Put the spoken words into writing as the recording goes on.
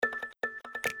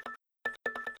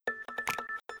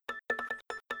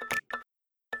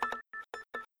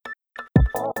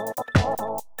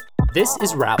This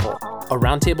is Ravel, a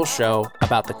roundtable show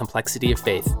about the complexity of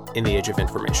faith in the age of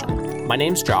information. My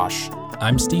name's Josh.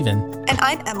 I'm Steven. And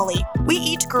I'm Emily. We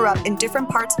each grew up in different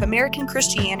parts of American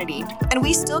Christianity, and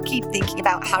we still keep thinking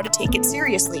about how to take it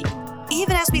seriously,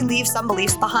 even as we leave some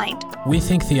beliefs behind. We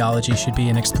think theology should be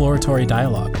an exploratory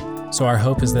dialogue, so our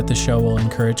hope is that the show will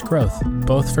encourage growth,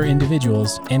 both for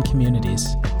individuals and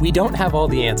communities. We don't have all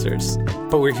the answers,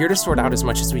 but we're here to sort out as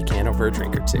much as we can over a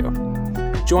drink or two.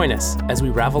 Join us as we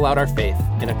ravel out our faith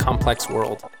in a complex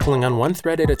world, pulling on one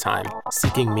thread at a time,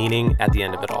 seeking meaning at the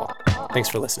end of it all. Thanks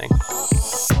for listening.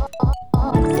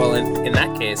 Well, in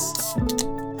that case...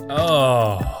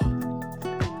 Oh,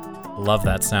 love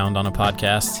that sound on a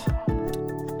podcast.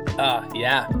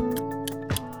 Yeah.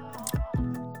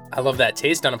 I love that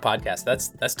taste on a podcast.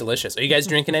 That's delicious. Are you guys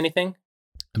drinking anything?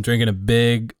 I'm drinking a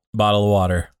big bottle of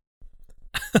water.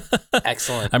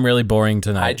 Excellent. I'm really boring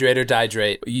tonight. Hydrate or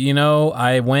dihydrate. You know,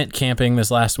 I went camping this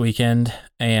last weekend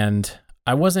and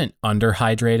I wasn't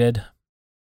underhydrated,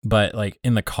 but like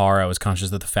in the car, I was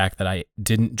conscious of the fact that I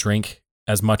didn't drink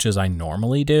as much as I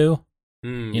normally do.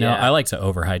 You know, I like to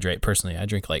overhydrate personally. I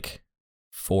drink like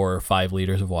 4 or 5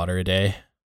 liters of water a day.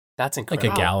 That's incredible.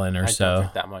 Like a gallon or so. I don't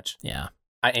drink that much. Yeah.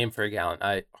 I aim for a gallon.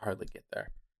 I hardly get there.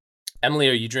 Emily,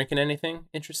 are you drinking anything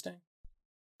interesting?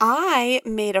 I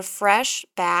made a fresh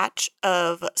batch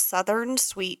of Southern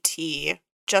sweet tea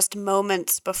just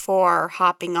moments before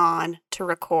hopping on to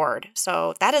record.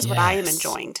 So that is what I am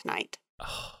enjoying tonight.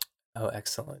 Oh,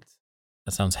 excellent.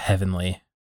 That sounds heavenly.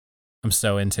 I'm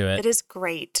so into it. It is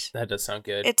great. That does sound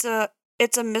good. It's a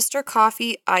Mr.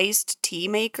 Coffee iced tea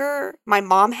maker. My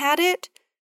mom had it,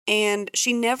 and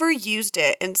she never used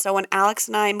it. And so when Alex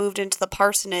and I moved into the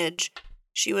parsonage,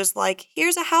 she was like,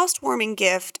 here's a housewarming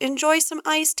gift. Enjoy some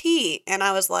iced tea. And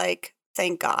I was like,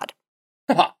 thank God.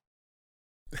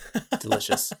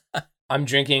 Delicious. I'm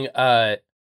drinking an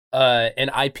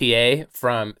IPA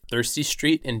from Thirsty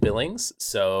Street in Billings.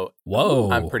 So whoa,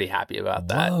 I'm pretty happy about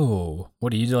that. Whoa.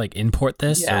 What do you do? Like import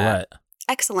this or what?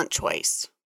 Excellent choice.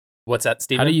 What's that,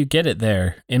 Steven? How do you get it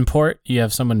there? Import? You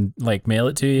have someone like mail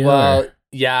it to you? Well, or?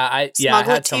 I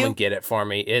had someone get it for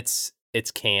me. It's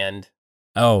canned.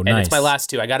 Oh, nice. And it's my last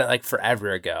 2. I got it like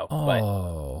forever ago. Oh.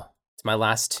 But it's my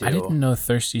last 2. I didn't know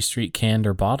Thirsty Street canned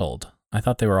or bottled. I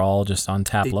thought they were all just on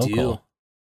tap local. Do.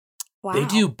 Wow. They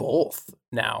do both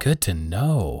now. Good to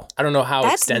know. I don't know how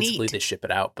That's extensively neat. they ship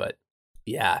it out, but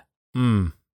yeah.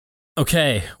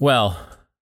 Okay, well,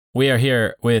 we are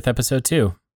here with episode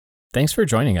 2. Thanks for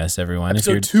joining us, everyone.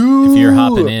 Episode 2! If you're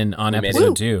hopping in on We made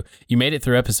episode it. 2, you made it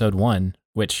through episode 1,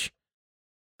 which,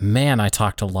 man, I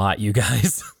talked a lot, you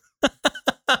guys.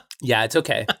 Yeah, it's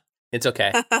okay. It's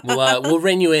okay. We'll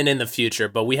rein you in the future,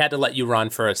 but we had to let you run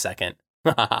for a second.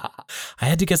 I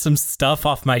had to get some stuff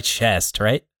off my chest,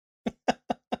 right?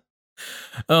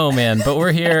 Oh, man. But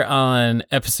we're here on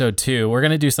episode 2. We're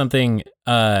going to do something.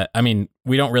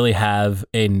 We don't really have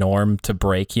a norm to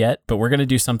break yet, but we're going to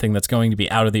do something that's going to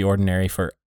be out of the ordinary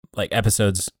for like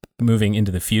episodes moving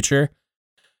into the future.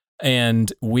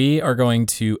 And we are going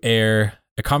to air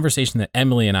a conversation that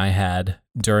Emily and I had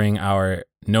during our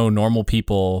No Normal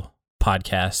People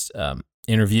podcast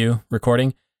interview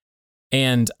recording.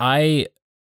 And I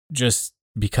just,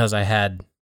 because I had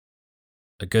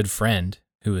a good friend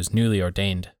who was newly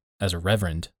ordained as a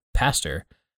reverend pastor,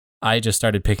 I just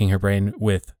started picking her brain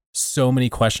with so many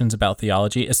questions about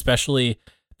theology, especially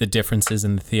the differences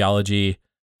in the theology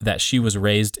that she was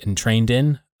raised and trained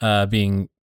in, being,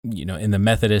 in the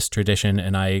Methodist tradition.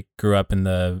 And I grew up in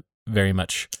the very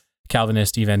much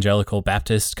Calvinist, evangelical,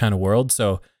 Baptist kind of world.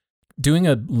 So doing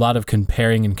a lot of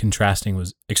comparing and contrasting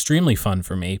was extremely fun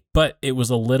for me, but it was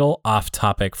a little off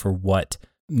topic for what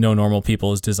No Normal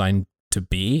People is designed to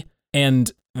be.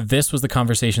 And this was the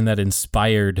conversation that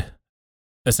inspired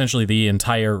essentially the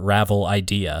entire Ravel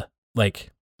idea.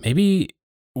 Like, maybe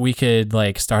we could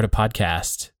start a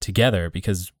podcast together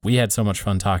because we had so much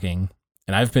fun talking.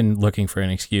 And I've been looking for an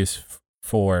excuse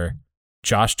for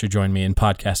Josh to join me in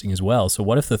podcasting as well. So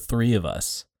what if the 3 of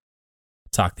us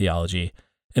talk theology?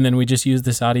 And then we just use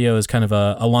this audio as kind of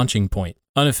a launching point,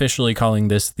 unofficially calling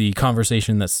this the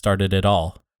conversation that started it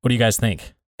all. What do you guys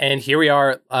think? And here we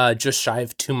are just shy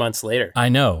of 2 months later. I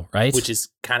know, right? Which is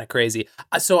kind of crazy.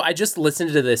 So I just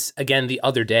listened to this again the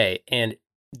other day, and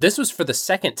this was for the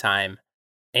second time.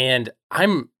 And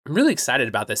I'm really excited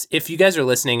about this. If you guys are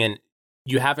listening and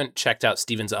you haven't checked out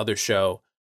Steven's other show,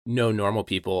 No Normal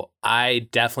People, I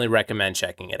definitely recommend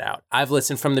checking it out. I've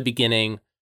listened from the beginning.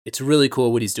 It's really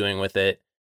cool what he's doing with it.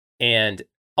 And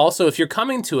also, if you're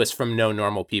coming to us from No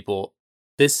Normal People,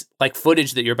 this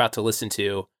footage that you're about to listen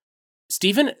to,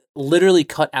 Steven literally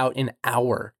cut out an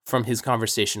hour from his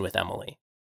conversation with Emily.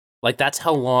 Like that's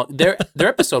how long their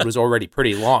episode was already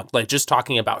pretty long, like just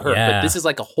talking about her. Yeah. But this is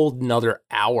like a whole nother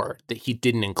hour that he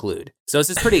didn't include. So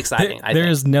this is pretty exciting. There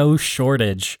is no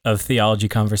shortage of theology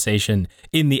conversation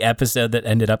in the episode that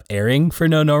ended up airing for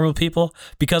No Normal People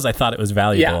because I thought it was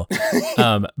valuable.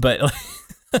 Yeah. But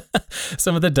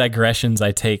some of the digressions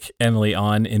I take Emily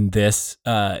on in this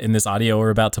audio we're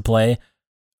about to play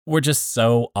were just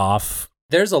so off.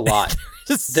 There's a lot.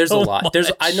 There's a lot.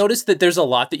 I noticed that there's a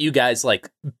lot that you guys like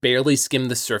barely skim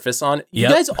the surface on. You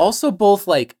guys also both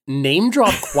like name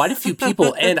drop quite a few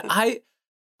people, and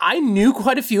I knew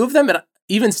quite a few of them, and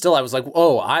even still, I was like,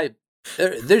 oh,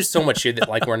 there's so much here that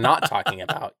like we're not talking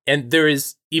about, and there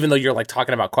is, even though you're like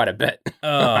talking about quite a bit.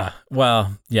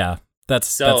 Well, yeah, that's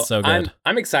so good.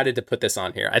 I'm excited to put this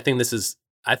on here. I think this is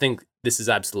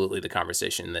absolutely the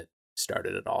conversation that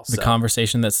started it all. The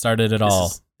conversation that started it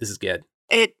all. This is good.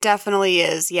 It definitely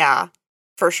is. Yeah,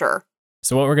 for sure.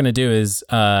 So what we're going to do is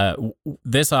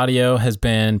this audio has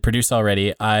been produced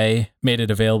already. I made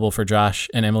it available for Josh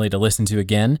and Emily to listen to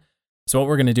again. So what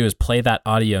we're going to do is play that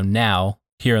audio now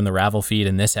here in the Ravel feed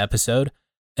in this episode.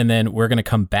 And then we're going to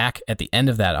come back at the end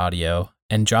of that audio.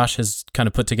 And Josh has kind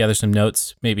of put together some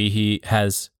notes. Maybe he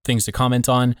has things to comment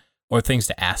on or things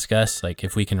to ask us, like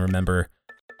if we can remember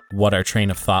what our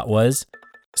train of thought was.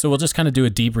 So we'll just kind of do a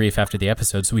debrief after the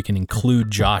episode so we can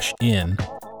include Josh in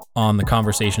on the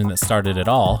conversation that started it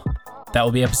all. That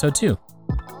will be episode 2.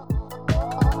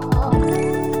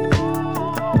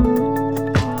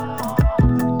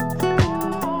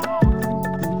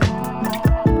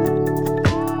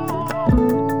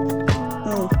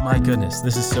 My goodness,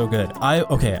 this is so good. I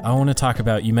want to talk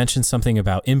about, you mentioned something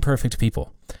about imperfect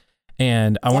people.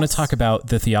 And I want to talk about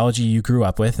the theology you grew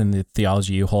up with and the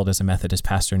theology you hold as a Methodist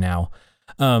pastor now.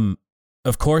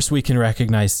 Of course, we can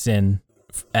recognize sin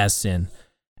as sin.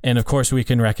 And of course, we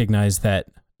can recognize that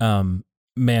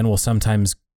man will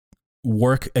sometimes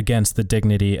work against the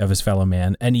dignity of his fellow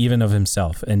man and even of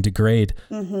himself and degrade,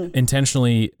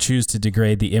 intentionally choose to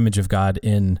degrade the image of God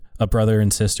in a brother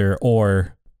and sister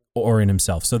or in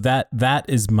himself. So that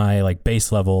is my like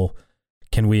base level.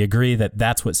 Can we agree that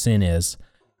that's what sin is?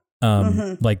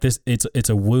 Like this, it's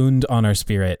a wound on our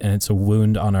spirit and it's a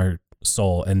wound on our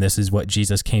soul. And this is what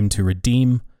Jesus came to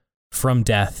redeem from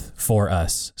death for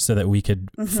us so that we could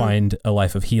find a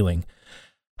life of healing.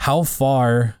 How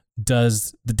far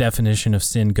does the definition of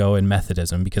sin go in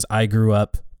Methodism? Because I grew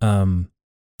up,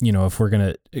 if we're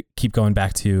going to keep going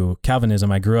back to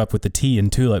Calvinism, I grew up with the T in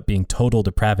tulip being total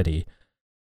depravity.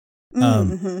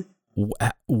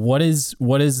 What is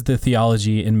the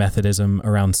theology in Methodism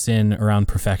around sin, around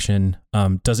perfection?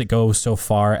 Does it go so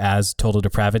far as total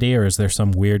depravity, or is there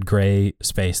some weird gray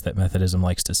space that Methodism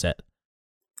likes to sit?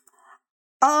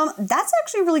 That's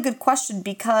actually a really good question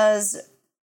because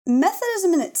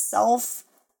Methodism in itself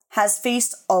has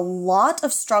faced a lot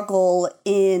of struggle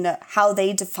in how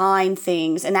they define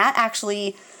things, and that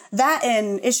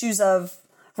and issues of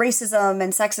racism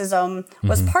and sexism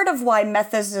was part of why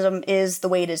Methodism is the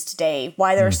way it is today,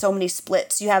 why there are so many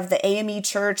splits. You have the AME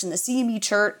church and the CME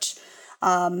church,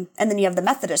 and then you have the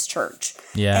Methodist church.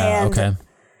 Yeah, okay.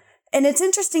 And it's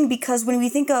interesting because when we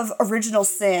think of original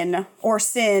sin or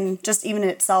sin just even in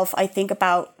itself, I think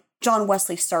about John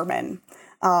Wesley's sermon.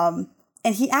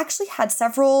 And he actually had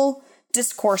several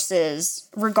discourses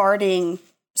regarding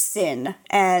sin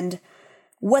and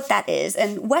what that is.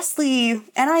 And Wesley,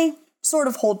 and I sort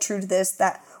of hold true to this,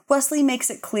 that Wesley makes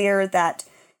it clear that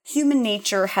human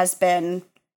nature has been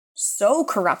so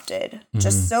corrupted,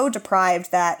 just so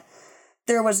deprived that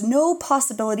there was no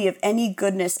possibility of any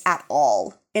goodness at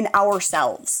all in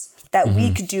ourselves that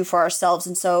we could do for ourselves.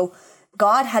 And so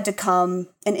God had to come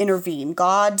and intervene.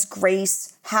 God's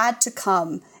grace had to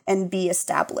come and be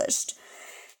established.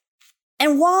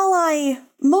 And while I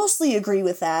mostly agree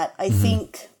with that, I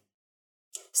think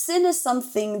sin is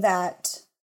something that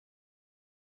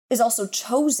is also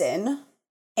chosen,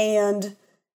 and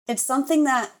it's something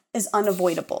that is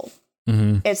unavoidable.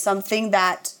 It's something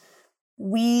that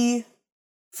we,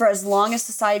 for as long as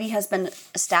society has been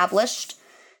established,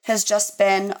 has just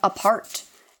been a part.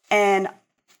 And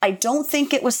I don't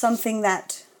think it was something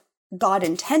that God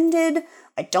intended.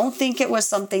 I don't think it was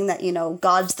something that,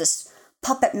 God's this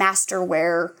puppet master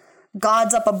where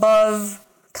God's up above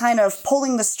kind of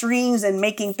pulling the strings and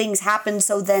making things happen,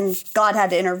 so then God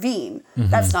had to intervene.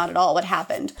 That's not at all what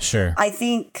happened. Sure. I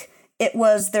think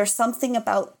there's something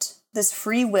about this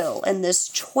free will and this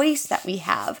choice that we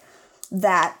have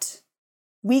that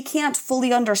we can't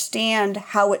fully understand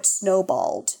how it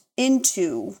snowballed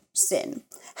into sin,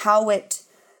 how it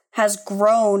has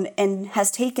grown and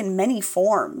has taken many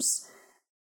forms.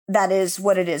 That is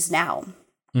what it is now.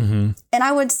 Mm-hmm. And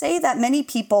I would say that many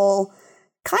people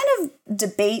kind of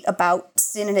debate about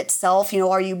sin in itself.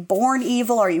 Are you born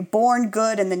evil? Are you born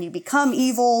good and then you become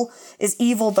evil? Is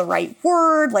evil the right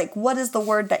word? Like, what is the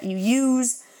word that you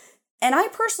use? And I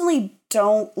personally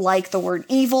don't like the word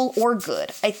evil or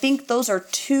good. I think those are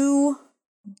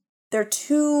they're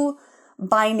too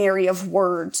binary of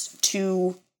words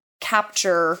to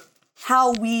capture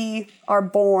how we are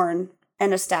born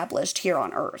and established here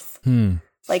on earth.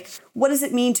 Like, what does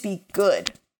it mean to be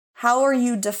good? How are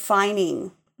you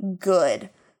defining good?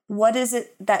 What is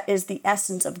it that is the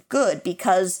essence of good?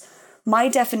 Because my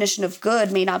definition of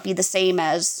good may not be the same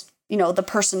as, the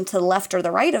person to the left or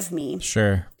the right of me.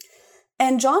 Sure.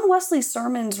 And John Wesley's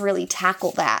sermons really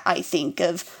tackle that, I think,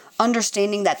 of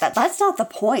understanding that that's not the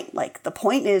point. Like, the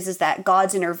point is that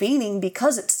God's intervening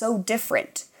because it's so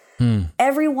different.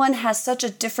 Everyone has such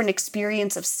a different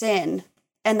experience of sin.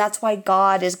 And that's why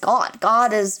God is God.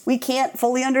 We can't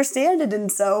fully understand it.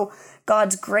 And so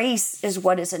God's grace is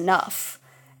what is enough.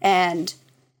 And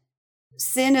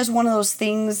sin is one of those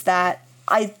things that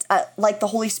I like the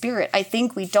Holy Spirit. I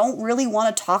think we don't really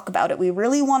want to talk about it. We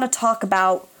really want to talk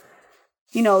about,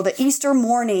 the Easter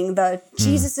morning, the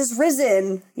Jesus is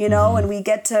risen, and we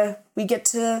get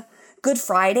to Good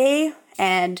Friday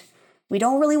and we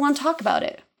don't really want to talk about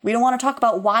it. We don't want to talk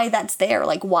about why that's there.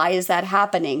 Like, why is that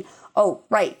happening? Oh,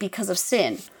 right, because of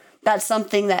sin. That's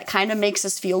something that kind of makes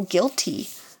us feel guilty.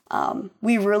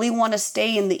 We really want to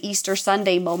stay in the Easter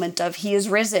Sunday moment of he is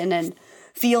risen and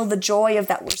feel the joy of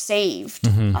that we're saved.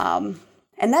 And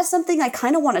that's something I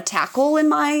kind of want to tackle in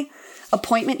my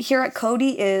appointment here at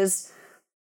Cody is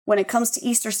when it comes to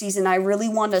Easter season, I really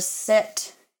want to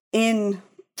sit in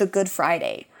the Good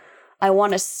Friday. I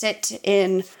want to sit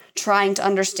in trying to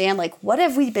understand, like, what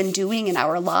have we been doing in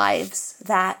our lives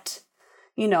that,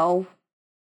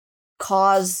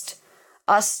 caused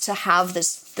us to have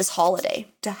this holiday,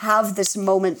 to have this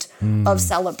moment of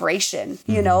celebration,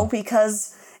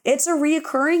 because it's a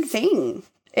reoccurring thing.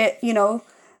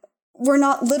 We're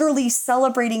not literally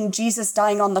celebrating Jesus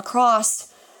dying on the cross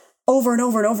over and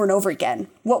over and over and over again.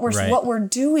 What we're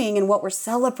doing and what we're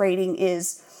celebrating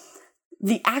is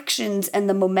the actions and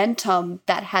the momentum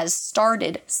that has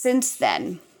started since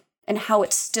then and how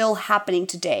it's still happening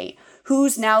today.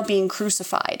 Who's now being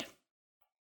crucified?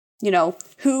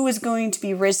 Who is going to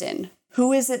be risen?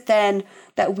 Who is it then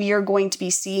that we are going to be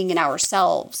seeing in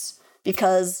ourselves?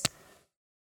 Because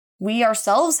we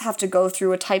ourselves have to go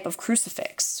through a type of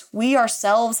crucifix. We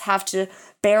ourselves have to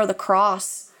bear the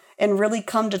cross and really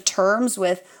come to terms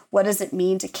with what does it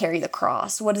mean to carry the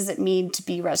cross? What does it mean to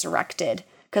be resurrected?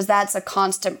 Because that's a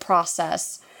constant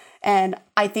process. And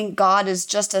I think God is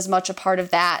just as much a part of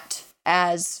that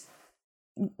as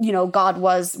God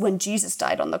was when Jesus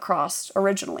died on the cross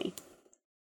originally.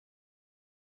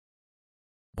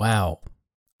 Wow.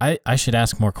 I should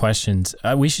ask more questions.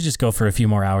 We should just go for a few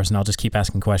more hours and I'll just keep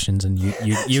asking questions and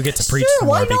you get to preach some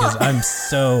more because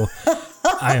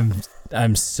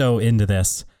I'm so into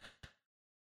this.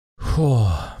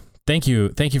 Thank you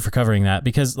for covering that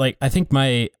because I think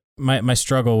my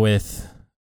struggle with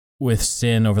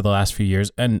sin over the last few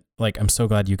years, and I'm so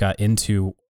glad you got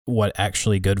into what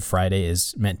actually Good Friday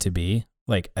is meant to be.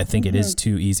 I think it is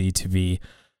too easy to be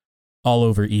all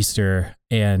over Easter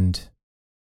and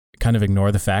kind of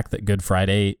ignore the fact that Good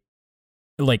Friday,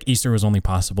 Easter was only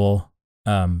possible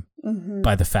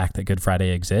by the fact that Good Friday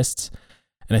exists.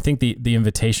 And I think the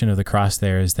invitation of the cross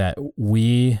there is that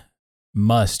we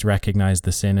must recognize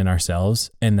the sin in ourselves,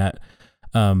 and that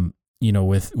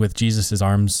with Jesus's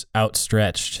arms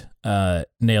outstretched,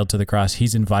 nailed to the cross,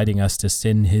 he's inviting us to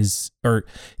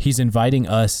he's inviting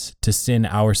us to sin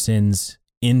our sins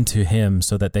into him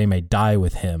so that they may die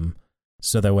with him,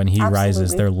 so that when he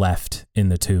rises, they're left in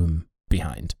the tomb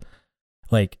behind.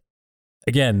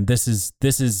 Again, this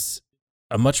is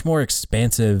a much more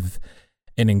expansive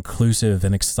and inclusive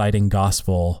and exciting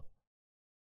gospel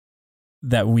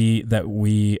that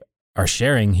we are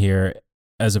sharing here,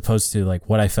 as opposed to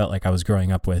what I felt like I was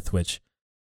growing up with, which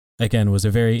again was a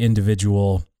very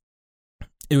individual.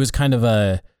 It was kind of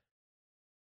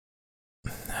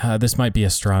this might be a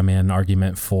straw man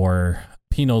argument for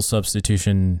penal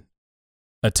substitution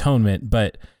atonement,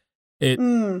 but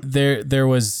there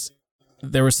was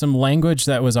some language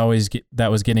that was always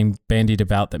that was getting bandied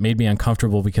about that made me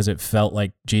uncomfortable because it felt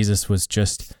like Jesus was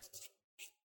just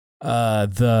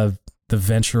the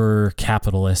venture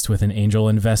capitalist with an angel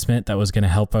investment that was going to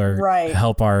help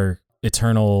our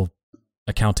eternal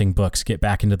accounting books get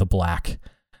back into the black,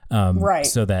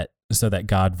 so that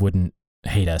God wouldn't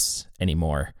hate us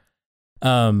anymore.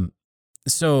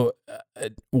 So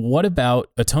what about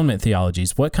atonement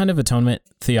theologies? What kind of atonement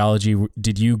theology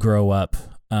did you grow up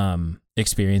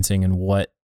experiencing, and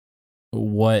what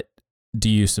do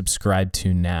you subscribe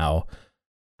to now?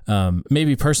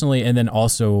 Maybe personally, and then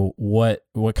also what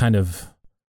kind of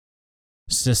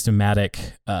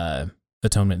systematic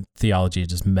atonement theology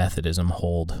does Methodism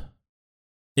hold?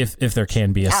 If there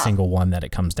can be a single one that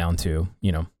it comes down to,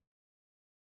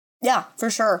 Yeah, for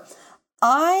sure.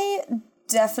 I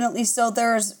definitely, so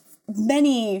there's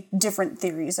many different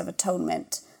theories of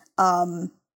atonement.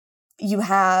 You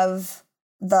have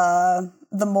the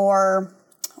more,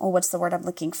 what's the word I'm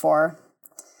looking for?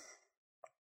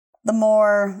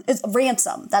 It's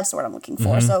ransom. That's the word I'm looking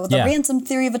for. Mm-hmm. So the ransom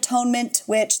theory of atonement,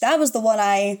 which that was the one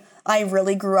I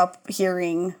really grew up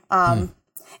hearing. And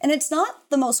it's not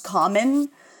the most common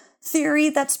theory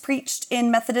that's preached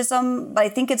in Methodism, but I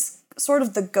think it's sort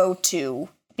of the go-to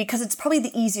because it's probably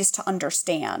the easiest to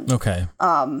understand. Okay.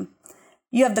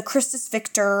 You have the Christus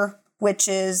Victor, which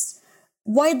is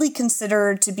widely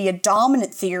considered to be a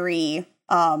dominant theory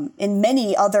in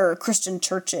many other Christian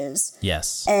churches.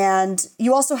 Yes. And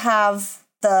you also have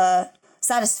the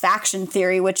satisfaction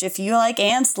theory, which if you like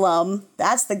Anselm,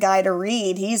 that's the guy to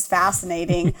read. He's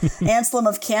fascinating. Anselm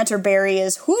of Canterbury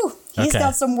is, he's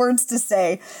got some words to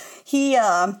say.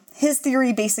 His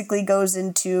theory basically goes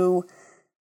into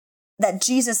that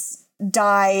Jesus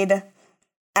died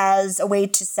as a way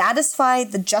to satisfy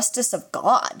the justice of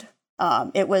God.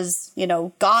 It was,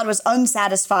 God was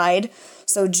unsatisfied,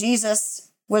 so Jesus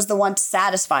was the one to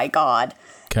satisfy God.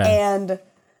 Okay. And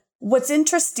what's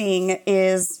interesting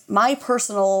is my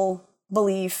personal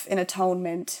belief in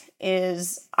atonement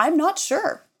is I'm not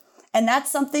sure. And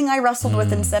that's something I wrestled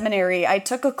with in seminary. I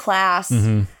took a class.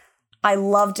 Mm-hmm. I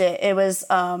loved it. It was,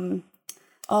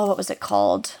 what was it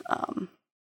called?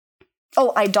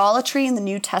 Idolatry in the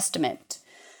New Testament.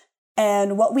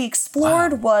 And what we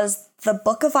explored was the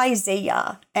book of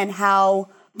Isaiah and how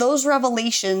those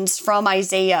revelations from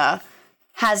Isaiah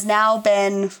has now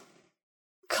been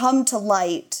come to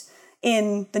light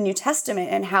in the New Testament,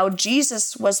 and how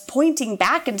Jesus was pointing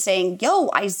back and saying,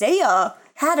 Isaiah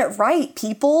had it right,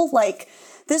 people. Like,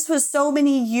 this was so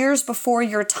many years before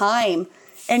your time,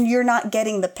 and you're not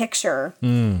getting the picture.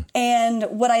 And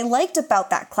what I liked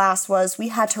about that class was we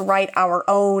had to write our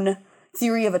own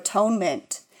theory of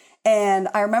atonement. And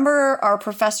I remember our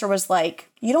professor was like,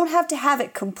 you don't have to have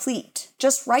it complete.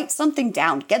 Just write something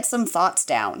down, get some thoughts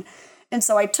down. And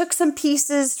so I took some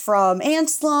pieces from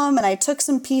Anselm, and I took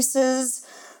some pieces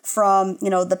from,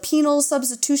 the penal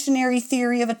substitutionary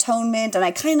theory of atonement, and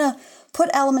I kind of put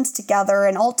elements together,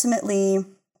 and ultimately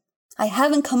I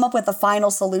haven't come up with a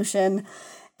final solution.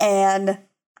 And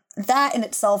that in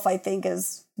itself, I think,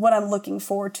 is what I'm looking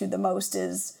forward to the most,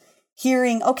 is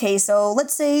hearing, okay, so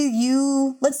let's say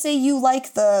you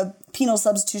like the penal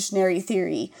substitutionary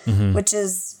theory, which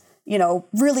is,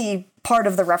 really part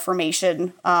of the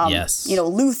Reformation. Yes.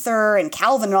 Luther and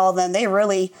Calvin and all of them, they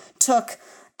really took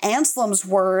Anselm's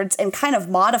words and kind of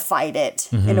modified it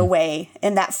in a way,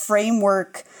 in that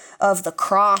framework of the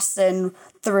cross and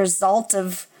the result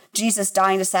of Jesus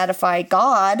dying to satisfy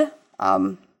God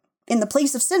in the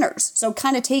place of sinners. So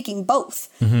kind of taking both.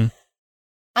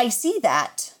 I see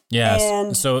that. Yeah.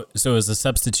 And so is the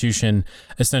substitution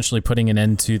essentially putting an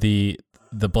end to the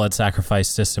blood sacrifice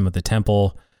system of the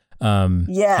temple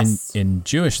yes. in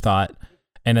Jewish thought,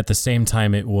 and at the same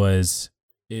time it was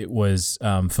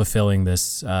fulfilling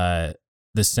this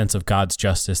sense of God's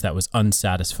justice that was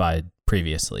unsatisfied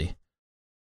previously.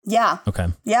 Yeah. Okay.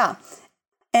 Yeah.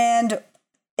 And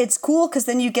it's cool because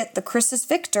then you get the Christus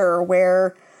Victor,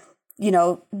 where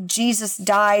Jesus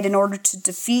died in order to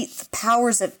defeat the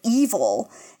powers of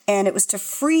evil, and it was to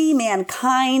free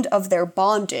mankind of their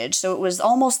bondage. So it was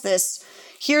almost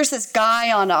here's this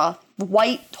guy on a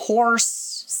white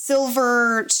horse,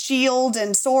 silver shield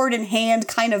and sword in hand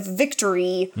kind of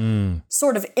victory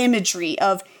sort of imagery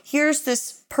of, here's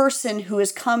this person who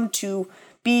has come to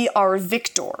be our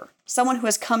victor, someone who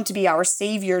has come to be our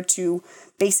savior, to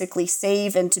basically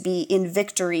save and to be in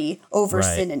victory over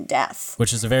sin and death.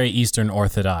 Which is a very Eastern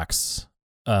Orthodox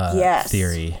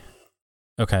theory.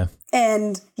 Okay.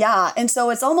 And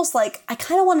so it's almost like I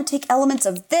kind of want to take elements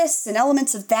of this and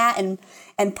elements of that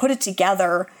and put it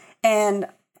together. And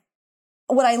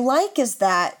what I like is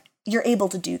that you're able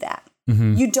to do that.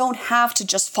 You don't have to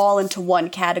just fall into one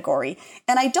category.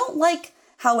 And I don't like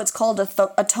how it's called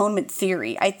atonement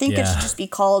theory. I think it should just be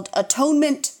called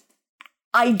atonement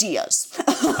ideas.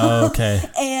 Oh, okay.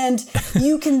 And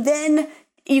you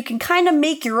can kind of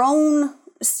make your own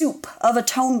soup of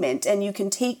atonement, and you can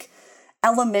take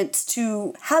elements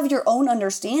to have your own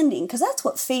understanding, because that's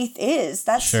what faith is.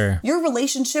 That's Sure. Your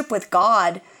relationship with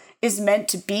God is meant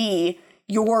to be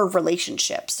your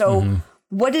relationship. So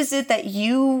what is it that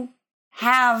you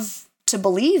have to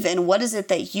believe in? What is it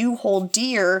that you hold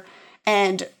dear?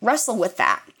 And wrestle with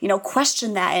that,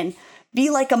 question that, and be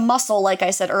like a muscle, like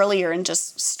I said earlier, and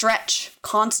just stretch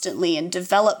constantly and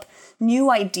develop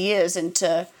new ideas and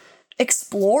to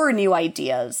explore new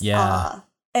ideas. Yeah.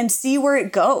 And see where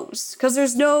it goes. Because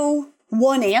there's no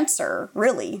one answer,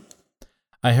 really.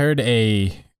 I heard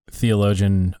a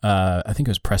theologian, I think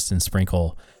it was Preston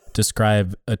Sprinkle,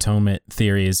 describe atonement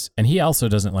theories, and he also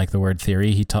doesn't like the word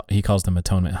theory. He calls them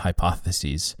atonement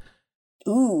hypotheses.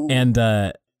 Ooh. And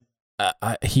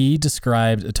he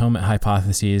described atonement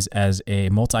hypotheses as a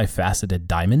multifaceted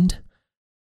diamond.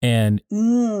 And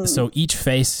so each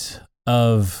face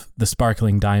of the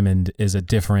sparkling diamond is a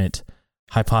different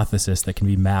hypothesis that can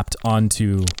be mapped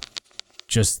onto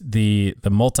just the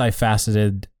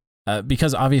multifaceted,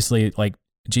 because obviously, like,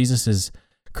 Jesus's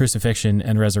crucifixion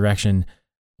and resurrection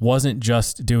wasn't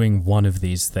just doing one of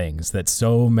these things that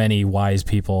so many wise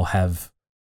people have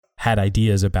had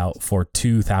ideas about for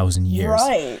 2,000 years.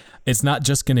 Right. It's not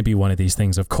just going to be one of these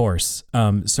things, of course.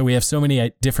 So we have so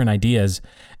many different ideas,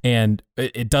 and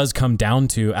it does come down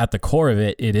to, at the core of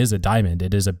it, it is a diamond.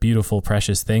 It is a beautiful,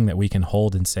 precious thing that we can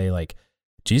hold and say, like,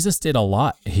 Jesus did a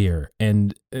lot here.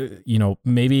 And,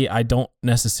 maybe I don't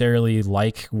necessarily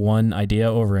like one idea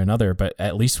over another, but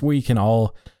at least we can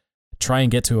all try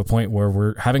and get to a point where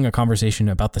we're having a conversation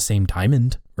about the same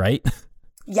diamond, right?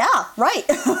 Yeah, right.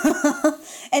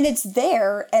 And it's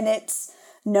there, and it's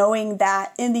knowing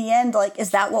that in the end, like,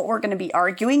 is that what we're going to be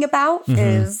arguing about?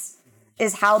 Is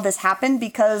how this happened?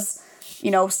 Because,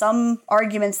 some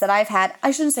arguments that I've had, I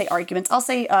shouldn't say arguments, I'll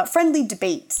say friendly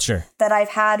debates that I've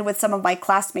had with some of my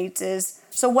classmates is,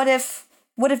 so what if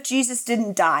Jesus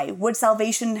didn't die? Would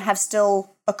salvation have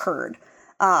still occurred?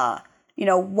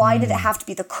 Why did it have to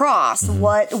be the cross?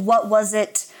 What was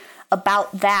it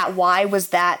about that? Why was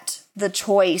that the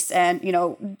choice? And,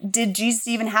 did Jesus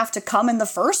even have to come in the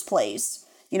first place?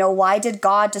 Why did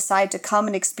God decide to come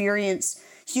and experience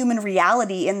human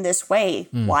reality in this way?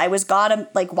 Why was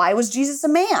why was Jesus a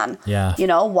man? Yeah.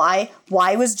 Why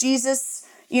was Jesus,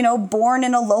 born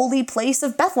in a lowly place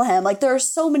of Bethlehem? Like, there are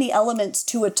so many elements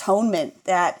to atonement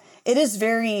that it is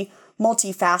very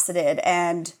multifaceted,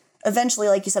 and eventually,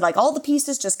 like you said, like, all the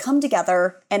pieces just come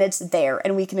together and it's there,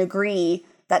 and we can agree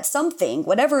that something,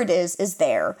 whatever it is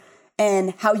there.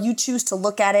 And how you choose to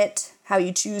look at it, how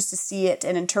you choose to see it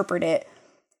and interpret it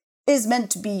is meant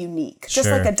to be unique.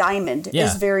 Just like a diamond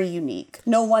is very unique.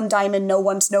 No one diamond, no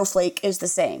one snowflake is the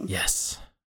same. Yes.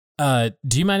 Do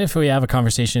you mind if we have a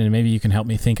conversation and maybe you can help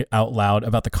me think out loud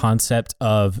about the concept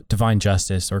of divine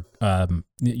justice, or,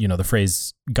 the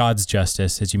phrase God's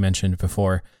justice, as you mentioned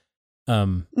before,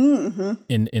 in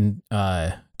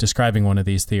describing one of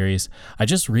these theories. I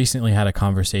just recently had a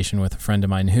conversation with a friend of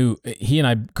mine who, he and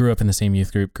I grew up in the same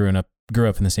youth group, grew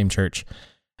up in the same church.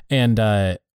 And,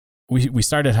 we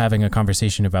started having a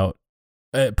conversation about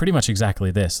pretty much exactly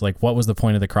this. Like, what was the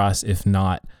point of the cross if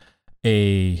not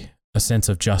a sense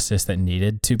of justice that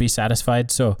needed to be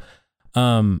satisfied? So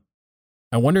I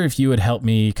wonder if you would help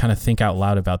me kind of think out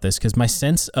loud about this, because my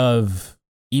sense of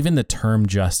even the term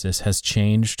justice has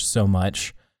changed so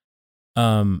much,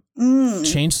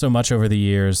 changed so much over the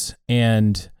years.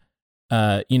 And,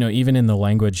 even in the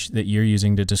language that you're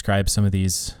using to describe some of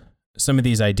these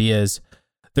ideas,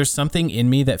 there's something in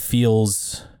me that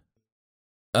feels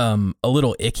a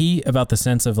little icky about the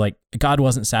sense of, like, God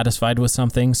wasn't satisfied with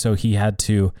something, so he had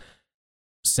to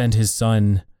send his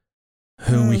son,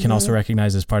 who we can also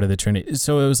recognize as part of the Trinity.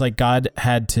 So it was like God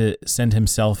had to send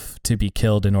himself to be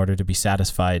killed in order to be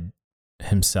satisfied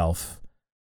himself.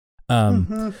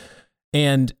 And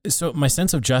so my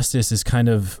sense of justice is kind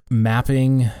of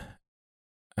mapping,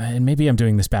 and maybe I'm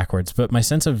doing this backwards, but my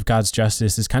sense of God's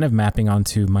justice is kind of mapping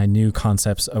onto my new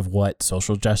concepts of what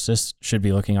social justice should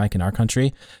be looking like in our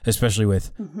country, especially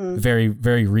with very,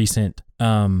 very recent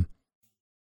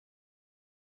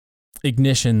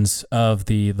ignitions of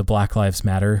the Black Lives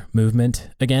Matter movement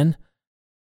again.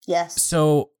 Yes.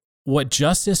 So what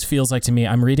justice feels like to me,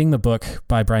 I'm reading the book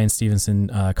by Brian Stevenson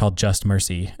called Just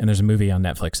Mercy, and there's a movie on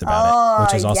Netflix about it,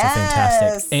 which is also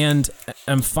fantastic. And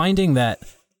I'm finding that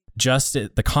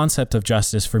the concept of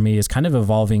justice for me is kind of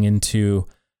evolving into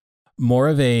more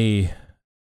of a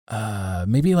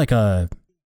maybe like a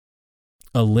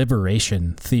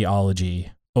liberation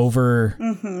theology over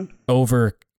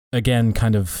again,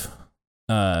 kind of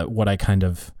what I kind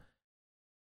of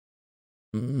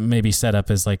maybe set up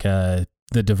as like the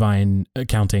divine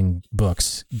accounting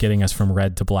books, getting us from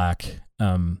red to black.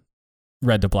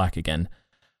 Red to Black again.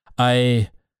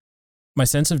 My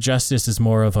sense of justice is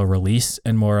more of a release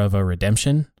and more of a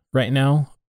redemption right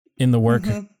now in the work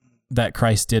that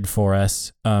Christ did for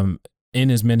us in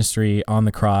his ministry on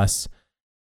the cross.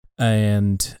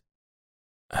 And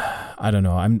I don't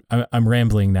know, I'm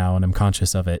rambling now and I'm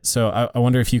conscious of it. So I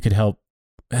wonder if you could help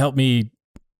me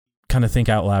kind of think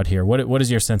out loud here. What is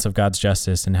your sense of God's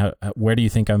justice, and where do you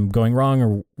think I'm going wrong,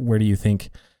 or where do you think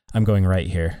I'm going right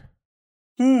here?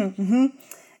 And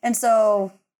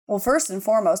so, well, first and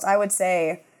foremost, I would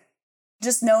say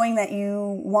just knowing that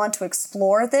you want to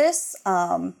explore this,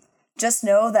 just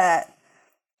know that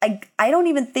I don't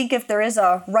even think if there is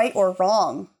a right or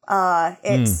wrong.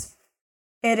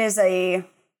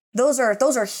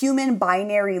 Those are human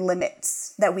binary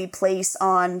limits that we place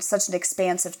on such an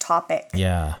expansive topic.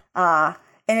 Yeah. And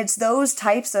it's those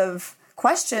types of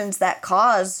questions that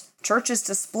cause churches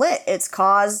to split. It's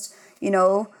caused,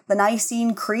 the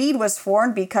Nicene Creed was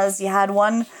formed because you had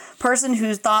one person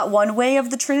who thought one way of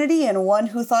the Trinity and one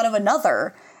who thought of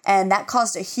another. And that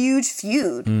caused a huge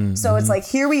feud. So it's like,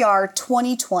 here we are,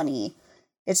 2020.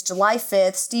 It's July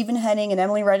 5th. Stephen Henning and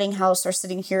Emily Reddinghouse are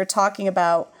sitting here talking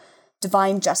about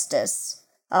divine justice.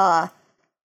 And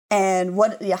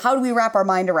how do we wrap our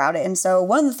mind around it? And so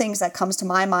one of the things that comes to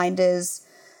my mind is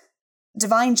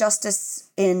divine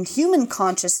justice in human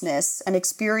consciousness and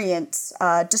experience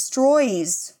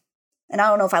destroys, and I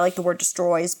don't know if I like the word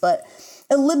destroys, but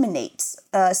eliminates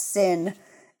sin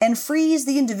and frees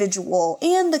the individual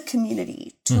and the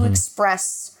community to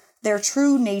express their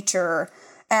true nature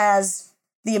as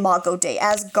the Imago Dei,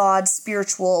 as God's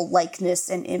spiritual likeness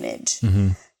and image.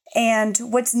 And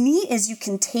what's neat is you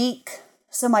can take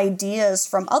some ideas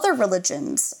from other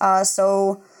religions.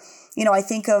 So, I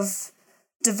think of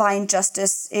divine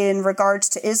justice in regards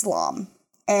to Islam,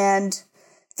 and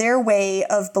their way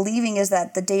of believing is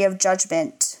that the day of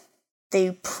judgment,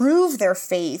 they prove their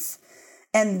faith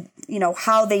and,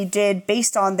 how they did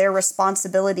based on their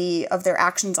responsibility of their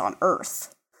actions on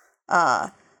earth.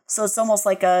 So it's almost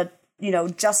like a,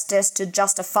 justice to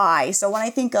justify. So when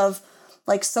I think of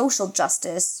like social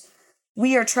justice,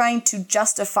 we are trying to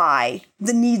justify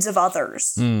the needs of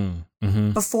others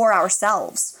before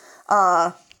ourselves.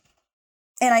 And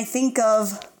I think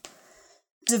of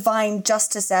divine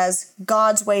justice as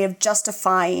God's way of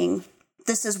justifying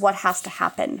this is what has to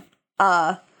happen.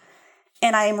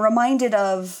 And I'm reminded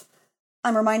of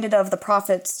the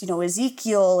prophets,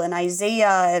 Ezekiel and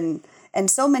Isaiah and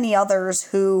so many others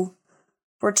who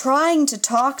were trying to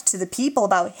talk to the people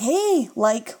about, hey,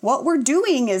 like what we're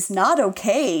doing is not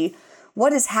okay.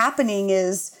 What is happening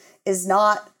is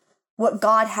not what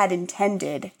God had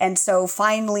intended. And so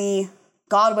finally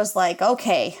God was like,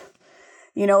 okay,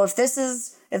 if this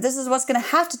is what's going to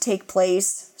have to take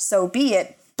place, so be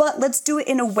it. But let's do it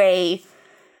in a way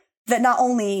that not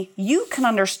only you can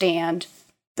understand,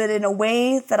 but in a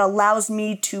way that allows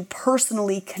me to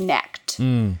personally connect.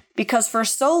 Because for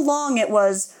so long it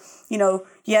was, you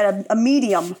had a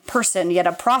medium person, you had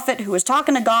a prophet who was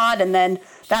talking to God, and then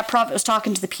that prophet was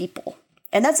talking to the people.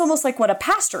 And that's almost like what a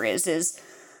pastor is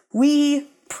we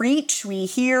preach, we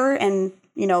hear, and,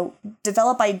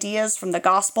 develop ideas from the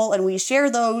gospel, and we share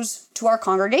those to our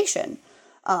congregation.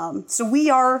 So we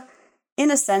are, in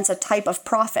a sense, a type of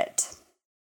prophet.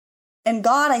 And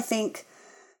God, I think,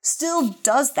 still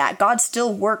does that. God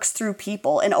still works through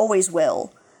people and always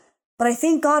will. But I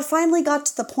think God finally got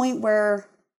to the point where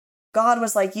God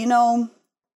was like, I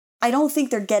don't think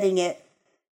they're getting it.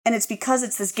 And it's because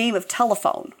it's this game of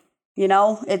telephone.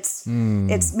 It's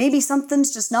maybe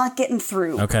something's just not getting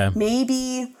through. Okay.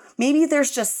 Maybe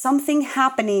there's just something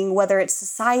happening, whether it's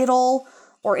societal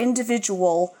or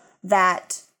individual,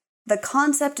 that the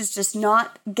concept is just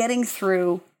not getting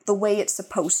through the way it's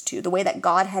supposed to, the way that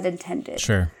God had intended.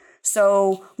 Sure.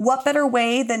 So what better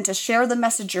way than to share the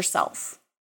message yourself?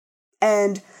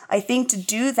 And I think to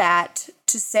do that,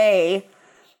 to say,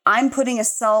 I'm putting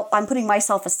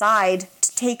myself aside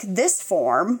to take this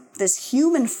form, this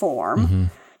human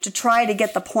form, to try to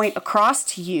get the point across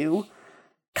to you,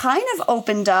 kind of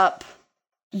opened up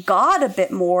God a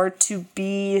bit more to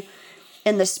be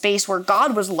in the space where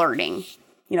God was learning.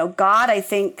 God, I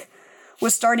think,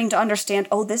 was starting to understand,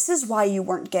 oh, this is why you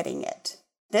weren't getting it.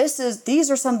 These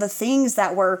are some of the things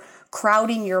that were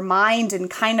crowding your mind and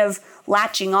kind of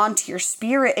latching onto your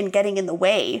spirit and getting in the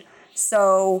way.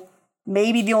 So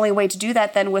maybe the only way to do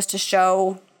that then was to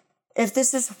show, if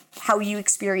this is how you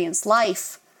experience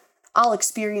life, I'll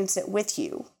experience it with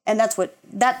you. And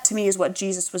that to me is what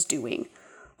Jesus was doing,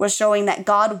 was showing that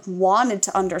God wanted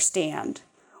to understand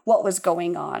what was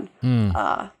going on.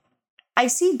 I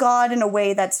see God in a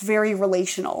way that's very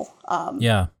relational.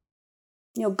 Yeah.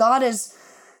 God is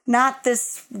not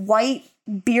this white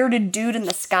bearded dude in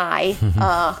the sky.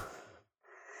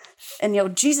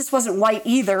 And, Jesus wasn't white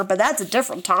either, but that's a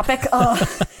different topic.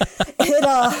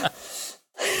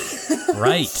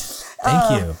 Right.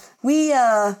 Thank you. We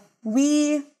are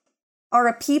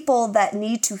a people that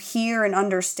need to hear and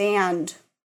understand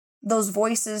those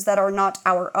voices that are not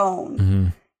our own. Mm-hmm.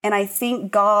 And I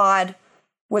think God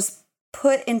was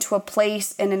put into a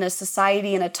place and in a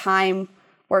society in a time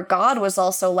where God was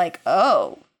also like,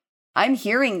 oh, I'm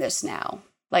hearing this now.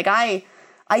 Like, I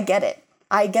get it.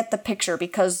 I get the picture,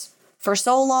 because for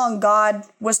so long, God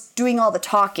was doing all the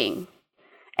talking.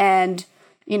 And,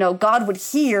 God would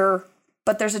hear,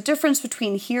 but there's a difference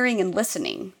between hearing and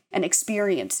listening and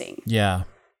experiencing. Yeah.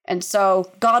 And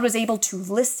so God was able to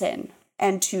listen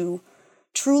and to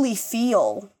truly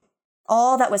feel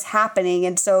all that was happening.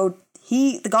 And so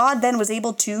God then was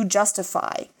able to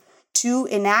justify, to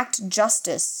enact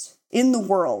justice in the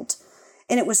world.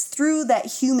 And it was through that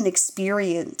human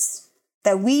experience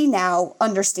that we now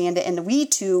understand it, and we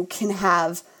too can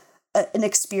have an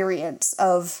experience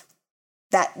of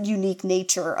that unique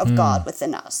nature of God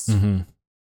within us. Mm-hmm.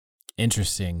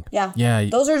 Interesting. Yeah. Yeah.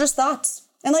 Those are just thoughts.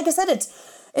 And like I said,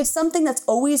 it's something that's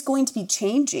always going to be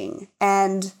changing.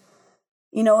 And,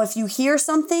 if you hear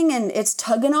something and it's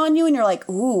tugging on you and you're like,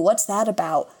 ooh, what's that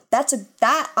about?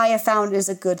 That I have found is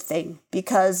a good thing,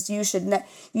 because you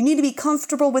need to be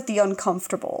comfortable with the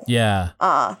uncomfortable. Yeah.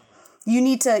 You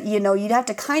need to, you'd have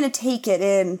to kind of take it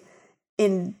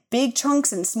in big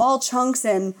chunks and small chunks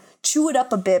and chew it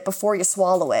up a bit before you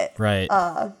swallow it. Right.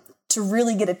 To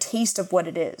really get a taste of what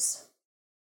it is.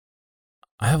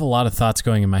 I have a lot of thoughts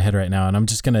going in my head right now, and I'm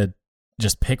just going to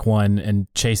pick one and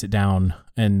chase it down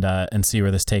and see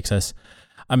where this takes us.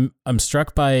 I'm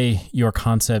struck by your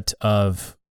concept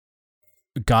of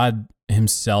God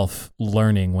himself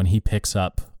learning when he picks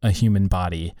up a human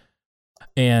body.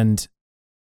 And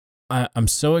I'm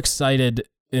so excited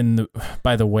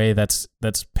by the way that's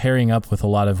pairing up with a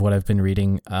lot of what I've been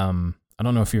reading. I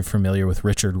don't know if you're familiar with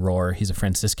Richard Rohr. He's a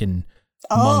Franciscan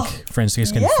monk,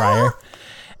 Franciscan friar.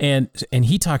 And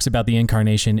he talks about the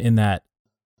incarnation in that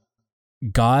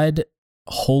God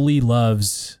wholly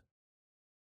loves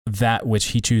that which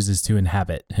he chooses to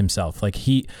inhabit himself. Like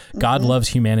God loves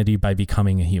humanity by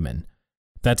becoming a human.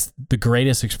 That's the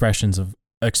greatest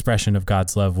expression of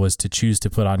God's love, was to choose to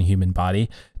put on a human body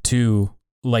to,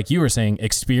 like you were saying,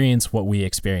 experience what we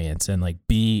experience and like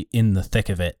be in the thick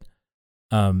of it.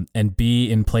 And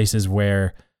be in places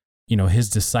where, his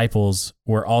disciples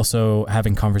were also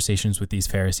having conversations with these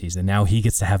Pharisees. And now he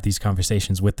gets to have these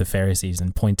conversations with the Pharisees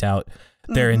and point out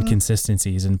their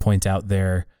inconsistencies and point out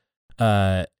their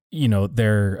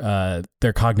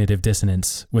cognitive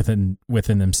dissonance within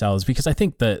themselves. Because I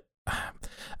think the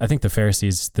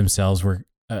Pharisees themselves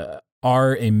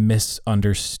are a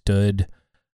misunderstood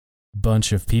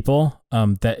bunch of people,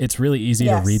 that it's really easy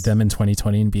to read them in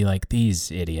 2020 and be like,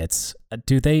 these idiots,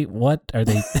 what are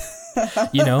they,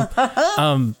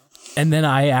 and then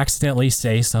I accidentally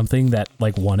say something that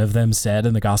like one of them said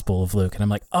in the Gospel of Luke, and I'm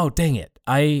like, oh, dang it.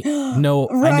 I know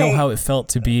how it felt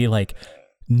to be like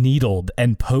needled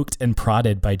and poked and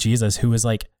prodded by Jesus, who was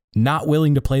like not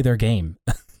willing to play their game.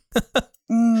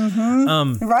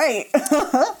 Right.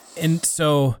 And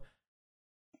so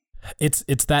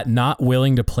it's that not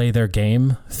willing to play their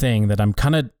game thing that I'm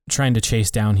kind of trying to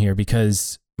chase down here,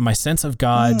 because my sense of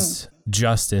God's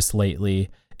justice lately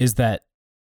is that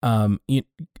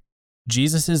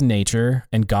Jesus's nature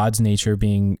and God's nature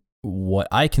being what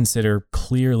I consider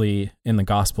clearly in the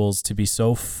Gospels to be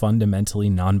so fundamentally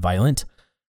nonviolent.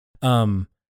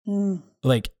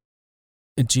 Like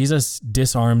Jesus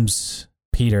disarms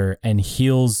Peter and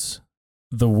heals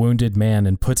the wounded man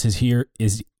and puts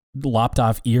his lopped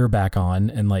off ear back on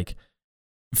and like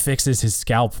fixes his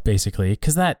scalp, basically,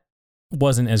 because that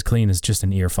wasn't as clean as just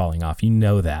an ear falling off.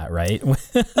 That, right?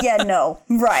 Yeah, no,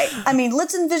 right. I mean,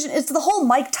 let's envision, it's the whole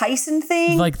Mike Tyson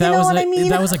thing. Like that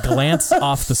that was a glance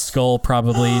off the skull,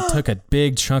 probably took a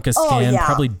big chunk of skin,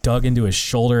 probably dug into his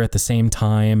shoulder at the same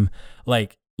time.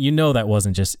 Like, that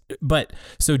wasn't just, but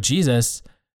so Jesus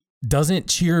doesn't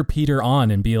cheer Peter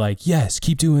on and be like, yes,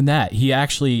 keep doing that. He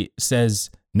actually says,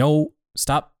 no,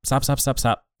 stop.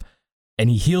 And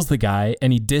he heals the guy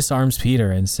and he disarms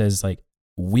Peter and says like,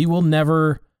 we will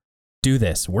never do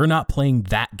this. We're not playing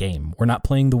that game. We're not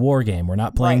playing the war game. We're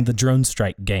not playing the drone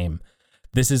strike game.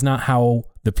 This is not how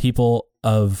the people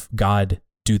of God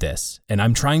do this. And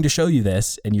I'm trying to show you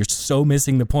this, and you're so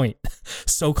missing the point.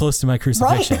 So close to my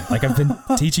crucifixion. Like I've been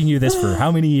teaching you this for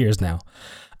how many years now?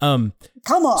 Come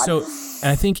on. So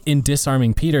I think in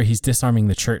disarming Peter, he's disarming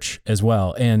the church as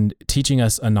well and teaching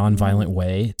us a nonviolent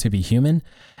way to be human.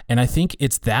 And I think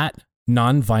it's that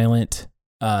nonviolent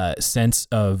sense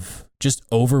of just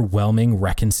overwhelming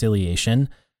reconciliation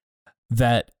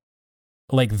that,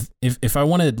 like, if I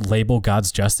want to label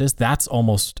God's justice, that's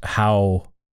almost how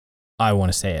I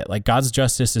want to say it. Like, God's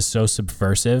justice is so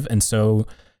subversive and so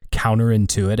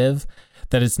counterintuitive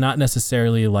that it's not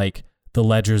necessarily like the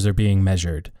ledgers are being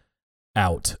measured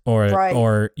out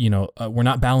or we're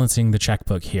not balancing the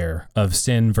checkbook here of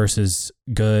sin versus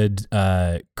good,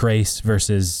 grace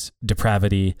versus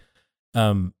depravity.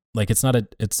 Like, it's not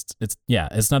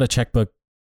a checkbook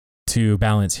to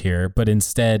balance here, but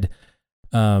instead,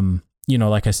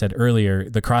 like I said earlier,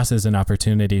 the cross is an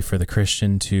opportunity for the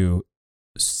Christian to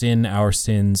sin our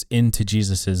sins into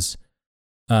Jesus's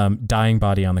dying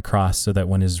body on the cross, so that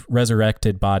when his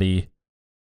resurrected body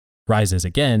rises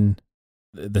again,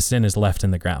 the sin is left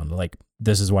in the ground. Like,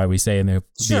 this is why we say in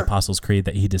the Apostles' Creed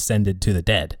that he descended to the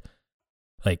dead.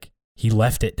 Like, he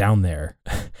left it down there.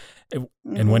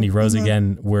 And when he rose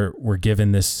again, we're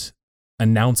given this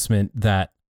announcement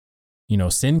that,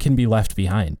 sin can be left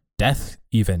behind. Death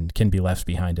even can be left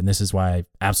behind. And this is why I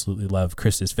absolutely love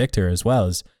Christus Victor as well,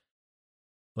 is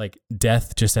like,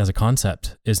 death just as a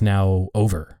concept is now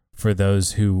over for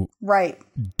those who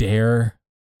dare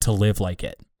to live like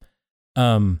it.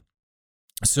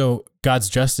 So God's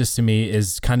justice to me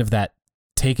is kind of that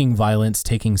taking violence,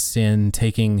 taking sin,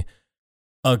 taking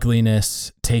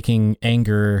ugliness, taking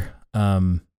anger,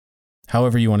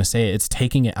 however you want to say it. It's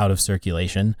taking it out of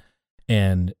circulation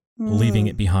and leaving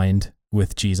it behind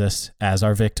with Jesus as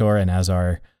our victor and as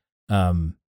our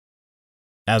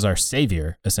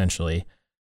savior, essentially.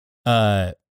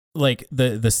 Like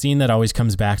the scene that always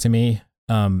comes back to me,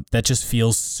 that just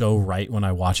feels so right when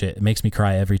I watch it. It makes me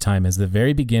cry every time, is the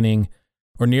very beginning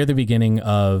or near the beginning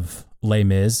of Les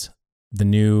Mis, the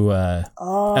new,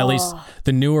 at least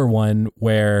the newer one,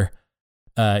 where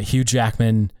Hugh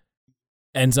Jackman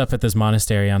ends up at this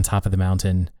monastery on top of the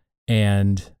mountain,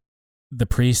 and the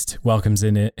priest welcomes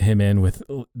him in with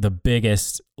the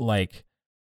biggest, like,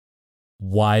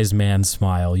 wise man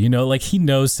smile. Like, he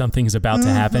knows something's about to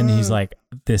happen. He's like,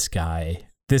 this guy.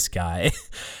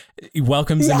 He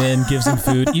welcomes him in, gives him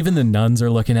food. Even the nuns are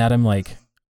looking at him like,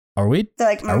 are we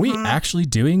actually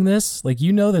doing this? Like,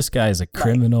 this guy is a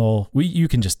criminal. You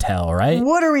can just tell, right?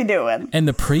 What are we doing? And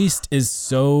the priest is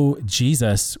so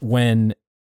Jesus when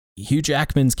Hugh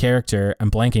Jackman's character,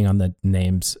 I'm blanking on the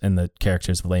names and the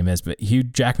characters of Les Mis, but Hugh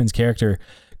Jackman's character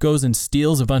goes and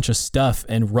steals a bunch of stuff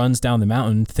and runs down the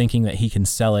mountain thinking that he can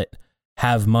sell it,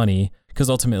 have money, because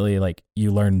ultimately, like,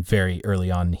 you learn very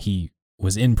early on, he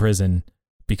was in prison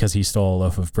because he stole a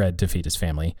loaf of bread to feed his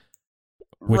family,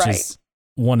 which is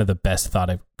one of the best thought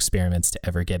experiments to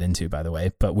ever get into, by the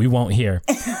way, but we won't here.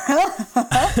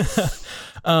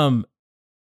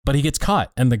 But he gets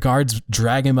caught and the guards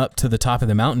drag him up to the top of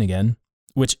the mountain again,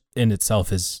 which in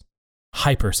itself is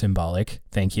hyper symbolic.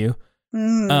 Thank you.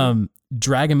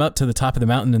 Drag him up to the top of the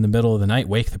mountain in the middle of the night,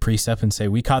 wake the priest up and say,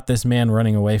 we caught this man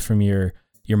running away from your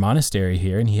monastery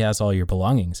here, and he has all your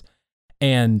belongings.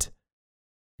 And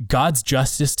God's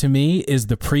justice to me is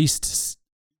the priest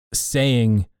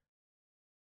saying,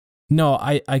 no,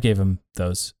 I gave him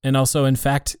those. And also, in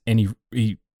fact, and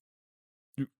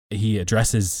he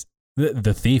addresses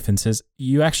the thief and says,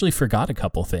 you actually forgot a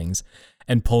couple things,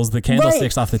 and pulls the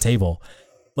candlesticks off the table.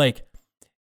 Like,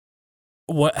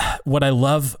 what I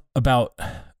love about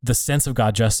the sense of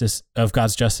God's justice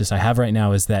I have right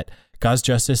now is that God's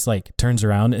justice, like, turns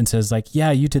around and says, like,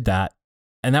 yeah, you did that,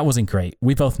 and that wasn't great.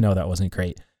 We both know that wasn't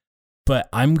great. But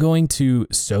I'm going to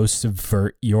so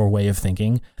subvert your way of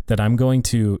thinking that I'm going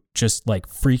to just, like,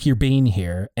 freak your bean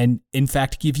here and, in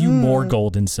fact, give you more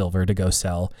gold and silver to go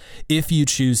sell if you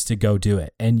choose to go do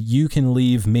it. And you can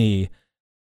leave me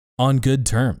on good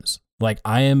terms. Like,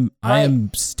 I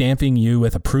am stamping you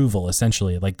with approval,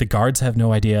 essentially. Like, the guards have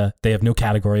no idea. They have no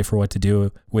category for what to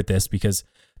do with this, because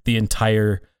the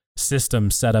entire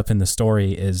system set up in the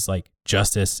story is like,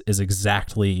 justice is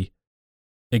exactly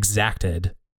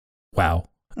exacted. Wow.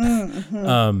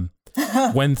 When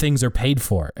things are paid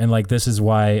for. And, like, this is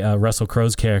why Russell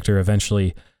Crowe's character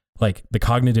eventually, like, the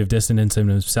cognitive dissonance in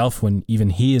himself when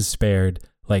even he is spared,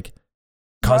 like,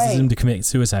 causes him to commit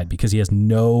suicide, because he has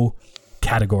no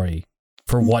category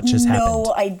for what just happened.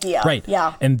 No idea. Right.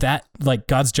 Yeah. And that, like,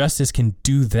 God's justice can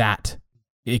do that.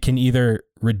 It can either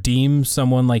redeem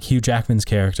someone like Hugh Jackman's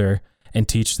character and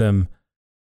teach them,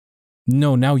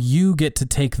 no, now you get to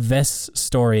take this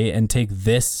story and take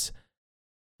this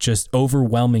just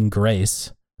overwhelming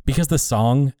grace, Because the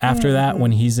song after that,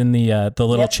 when he's in the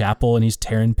little chapel and he's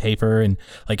tearing paper and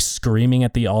like screaming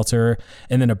at the altar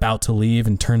and then about to leave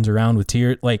and turns around with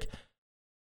tears, like,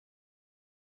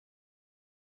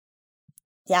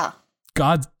 yeah,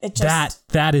 God, it just,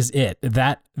 that is it.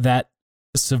 That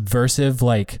subversive,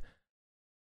 like,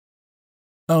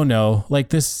 oh no, like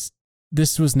this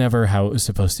was never how it was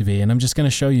supposed to be, and I'm just going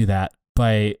to show you that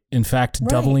by, in fact,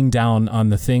 doubling down on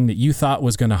the thing that you thought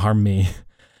was going to harm me.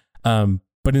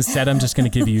 But instead, I'm just going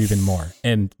to give you even more.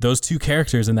 And those two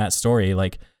characters in that story,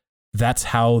 like, that's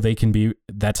how they can be,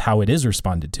 that's how it is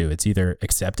responded to. It's either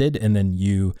accepted and then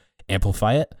you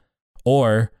amplify it,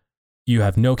 or you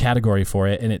have no category for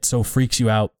it and it so freaks you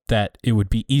out that it would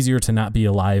be easier to not be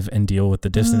alive and deal with the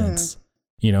dissonance,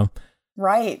 you know?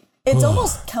 Right. It's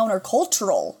almost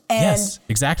countercultural. And yes,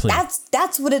 exactly.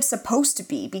 That's what it's supposed to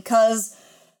be, because,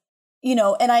 you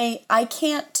know, and I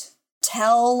can't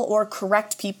tell or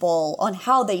correct people on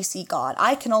how they see God.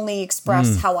 I can only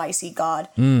express how I see God.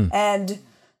 And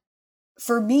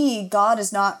for me, God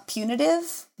is not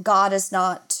punitive. God is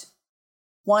not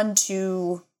one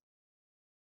to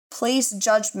place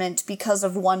judgment because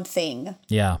of one thing.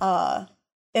 Yeah.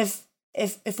 If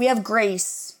we have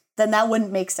grace, then that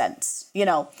wouldn't make sense, you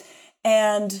know?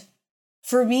 And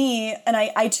for me, and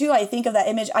I think of that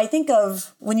image. I think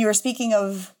of when you were speaking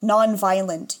of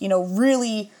nonviolent, you know,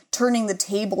 really turning the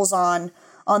tables on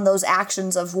those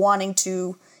actions of wanting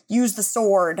to use the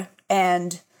sword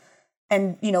and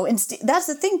you know, that's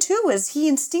the thing too, is he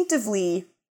instinctively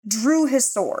drew his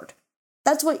sword.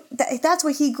 That's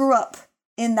what he grew up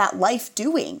in that life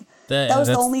doing. That was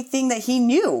the only thing that he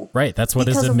knew. Right. That's what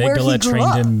his amygdala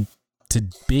trained him to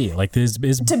be. Like his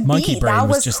monkey brain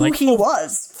was just like, he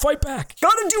was. Fight back.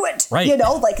 Gotta do it. Right. You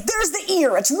know, like, there's the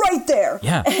ear. It's right there.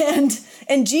 Yeah.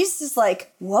 And Jesus is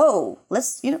like, whoa,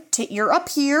 let's, you know, you're up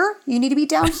here. You need to be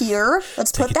down here.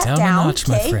 Let's put that down. A notch,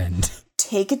 my friend.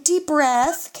 Take a deep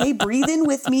breath. Okay. Breathe in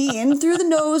with me, in through the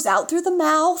nose, out through the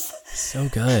mouth. So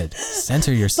good.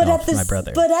 Center yourself, my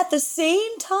brother. But at the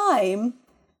same time,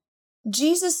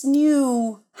 Jesus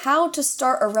knew how to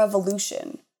start a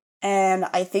revolution. And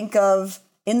I think of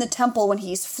in the temple when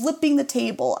he's flipping the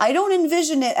table, I don't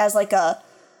envision it as like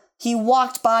he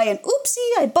walked by and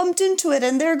oopsie, I bumped into it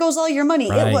and there goes all your money.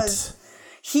 Right. It was,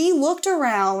 he looked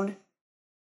around,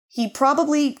 he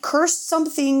probably cursed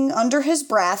something under his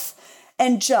breath,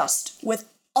 and just with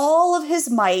all of his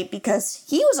might, because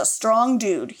he was a strong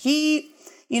dude. He,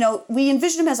 you know, we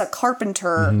envision him as a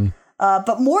carpenter,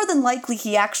 but more than likely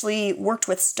he actually worked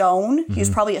with stone. He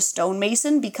was probably a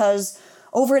stonemason, because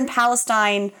over in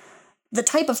Palestine, the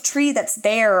type of tree that's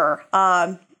there,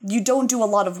 you don't do a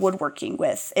lot of woodworking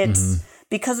with. It's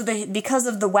because of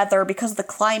the weather, because of the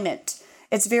climate,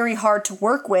 it's very hard to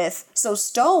work with. So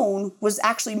stone was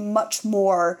actually much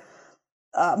more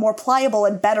pliable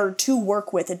and better to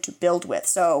work with and to build with.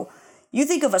 So you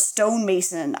think of a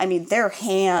stonemason, I mean, their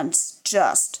hands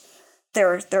just,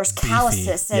 there's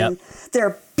calluses and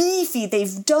they're beefy.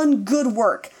 They've done good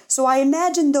work. So I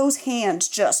imagine those hands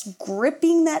just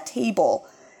gripping that table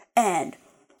and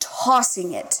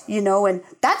tossing it, you know, and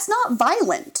that's not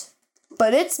violent,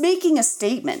 but it's making a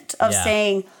statement of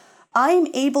saying, I'm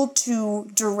able to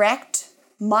direct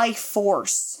my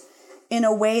force in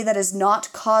a way that is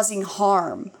not causing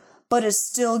harm, but is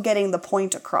still getting the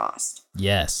point across.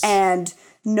 Yes. And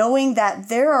knowing that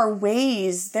there are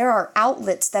ways, there are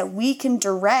outlets that we can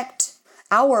direct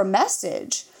our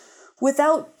message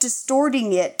without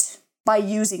distorting it by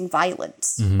using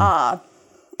violence.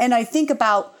 And I think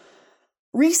about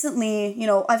recently, you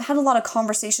know, I've had a lot of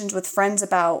conversations with friends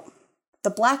about the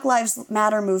Black Lives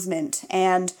Matter movement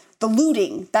and the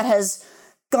looting that has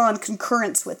gone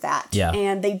concurrence with that. Yeah.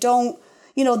 And they don't,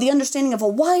 you know, the understanding of,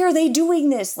 well, why are they doing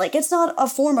this? Like, it's not a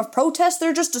form of protest.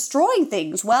 They're just destroying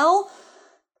things. Well,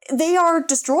 they are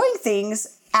destroying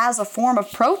things as a form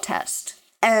of protest.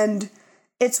 And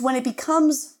it's when it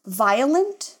becomes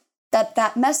violent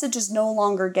that message is no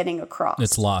longer getting across.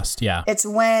 It's lost, yeah. It's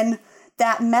when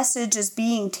that message is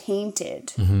being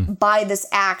tainted by this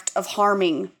act of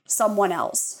harming someone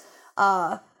else.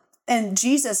 And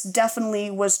Jesus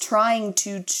definitely was trying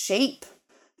to shape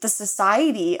the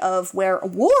society of where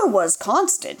war was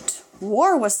constant.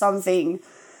 War was something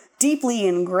deeply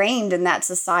ingrained in that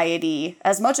society,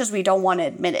 as much as we don't want to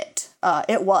admit it.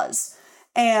 It was.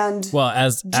 And well,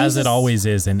 as it always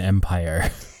is in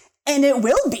empire. And it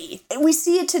will be. We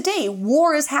see it today.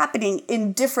 War is happening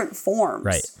in different forms.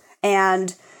 Right.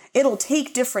 And it'll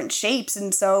take different shapes.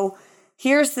 And so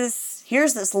here's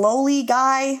this lowly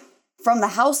guy from the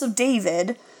house of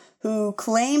David who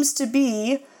claims to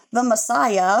be the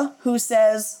Messiah, who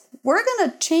says, we're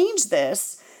going to change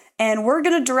this. And we're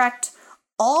going to direct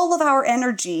all of our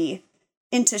energy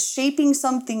into shaping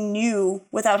something new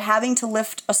without having to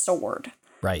lift a sword.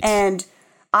 Right. And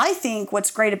I think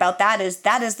what's great about that is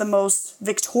the most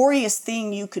victorious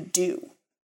thing you could do,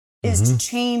 is to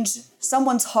change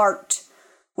someone's heart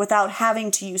without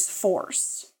having to use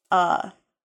force,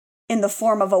 in the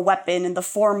form of a weapon, in the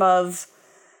form of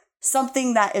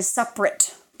something that is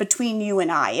separate between you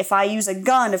and I. If I use a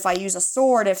gun, if I use a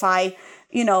sword, if I,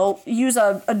 use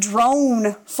a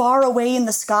drone far away in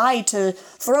the sky to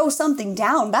throw something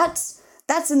down, that's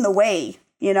in the way,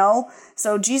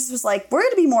 So Jesus was like, we're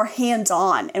going to be more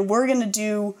hands-on, and we're going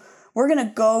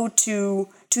to go to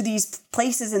these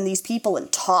places and these people and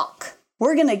talk.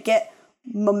 We're going to get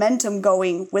momentum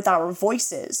going with our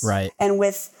voices. Right. And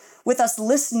with us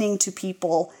listening to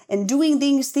people and doing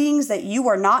these things that you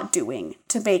are not doing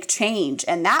to make change.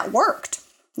 And that worked,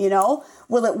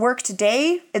 Will it work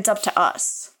today? It's up to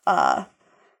us. And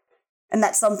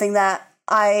that's something that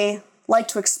I like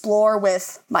to explore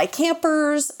with my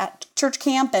campers at church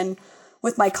camp and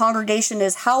with my congregation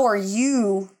is, how are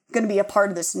you going to be a part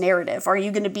of this narrative? Are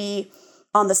you going to be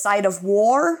on the side of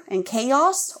war and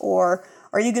chaos? Or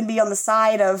are you going to be on the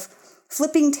side of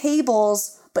flipping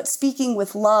tables but speaking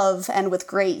with love and with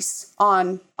grace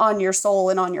on your soul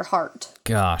and on your heart?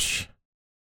 Gosh.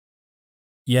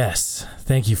 Yes.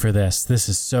 Thank you for this. This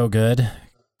is so good.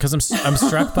 Because I'm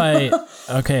struck by,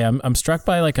 I'm struck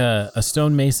by like a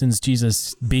stonemason's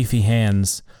Jesus beefy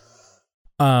hands.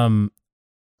 The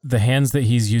hands that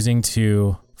he's using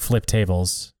to flip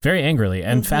tables very angrily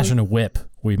and fashion a whip,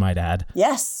 we might add.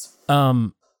 Yes.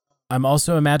 I'm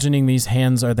also imagining these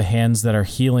hands are the hands that are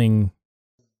healing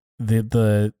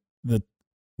the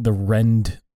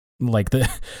rend, like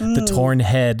the torn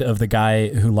head of the guy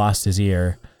who lost his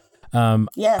ear.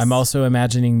 Yes. I'm also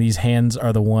imagining these hands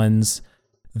are the ones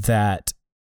that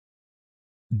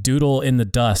doodle in the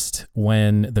dust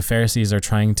when the Pharisees are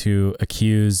trying to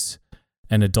accuse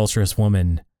an adulterous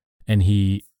woman, and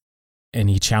he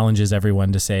challenges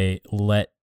everyone to say,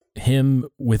 let him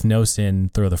with no sin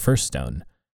throw the first stone.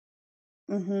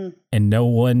 And no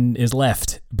one is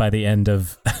left by the end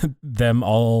of them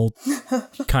all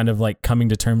kind of like coming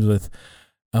to terms with,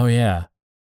 oh yeah,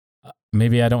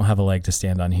 maybe I don't have a leg to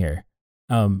stand on here.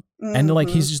 And like,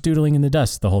 he's just doodling in the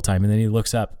dust the whole time. And then he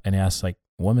looks up and asks like,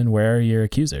 woman, where are your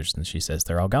accusers? And she says,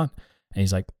 they're all gone. And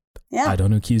he's like, yeah, I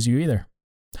don't accuse you either.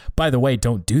 By the way,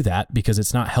 don't do that because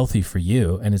it's not healthy for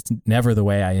you. And it's never the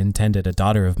way I intended a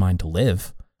daughter of mine to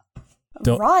live.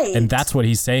 Right. And that's what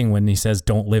he's saying when he says,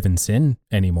 don't live in sin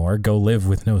anymore. Go live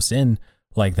with no sin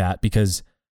like that, because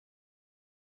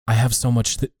I have so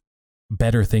much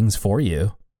better things for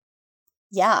you.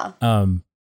 Yeah.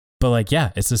 But like,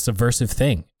 yeah, it's a subversive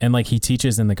thing. And like he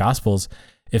teaches in the Gospels,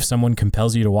 if someone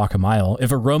compels you to walk a mile,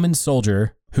 if a Roman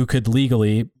soldier who could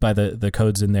legally, by the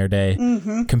codes in their day,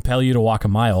 compel you to walk a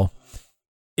mile,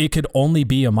 it could only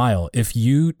be a mile. If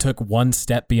you took one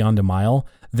step beyond a mile,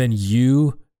 then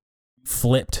you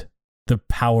flipped the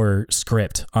power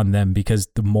script on them, because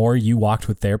the more you walked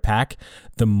with their pack,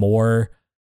 the more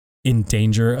in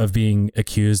danger of being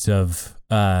accused of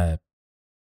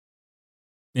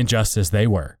injustice they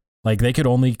were. Like they could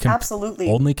only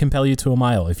only compel you to a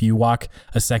mile. If you walk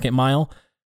a second mile,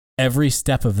 every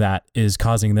step of that is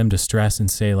causing them to stress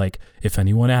and say like, if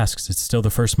anyone asks, it's still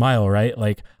the first mile, right?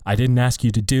 Like I didn't ask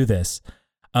you to do this.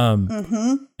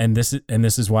 And this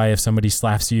is why if somebody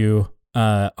slaps you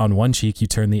on one cheek, you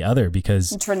turn the other,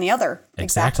 because you turn the other.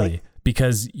 Exactly.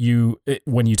 Because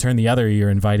when you turn the other, you're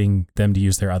inviting them to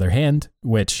use their other hand,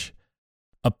 which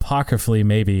apocryphally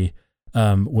maybe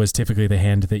was typically the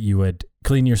hand that you would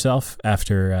clean yourself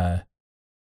after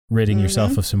ridding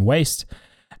yourself of some waste.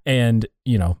 And,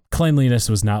 cleanliness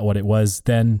was not what it was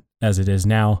then as it is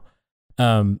now.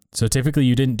 So typically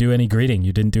you didn't do any greeting.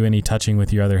 You didn't do any touching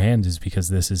with your other hand, is because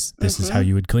this is how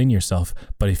you would clean yourself.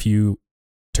 But if you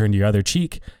turned your other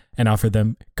cheek and offered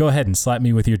them, go ahead and slap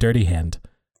me with your dirty hand.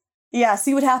 Yeah,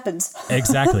 see what happens.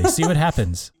 Exactly. See what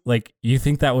happens. Like, you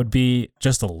think that would be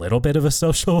just a little bit of a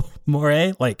social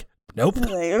moray? Like, nope.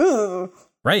 Like, ooh.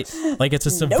 Right. Like, it's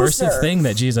a subversive thing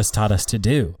that Jesus taught us to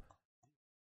do.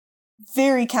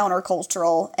 Very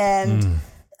countercultural. And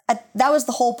that was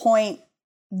the whole point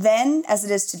then as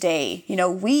it is today.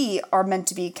 We are meant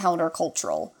to be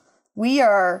countercultural. We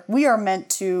are meant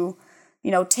to,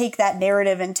 take that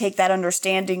narrative and take that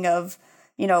understanding of,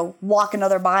 walk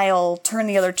another mile, turn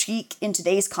the other cheek in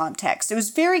today's context. It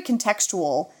was very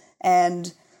contextual,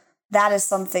 and that is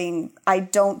something I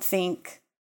don't think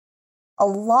a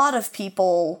lot of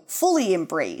people fully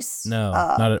embrace. No,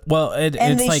 not at, well. And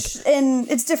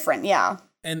it's different, yeah.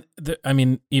 And I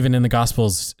mean, even in the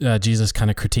Gospels, Jesus kind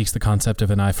of critiques the concept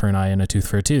of an eye for an eye and a tooth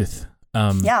for a tooth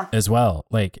as well.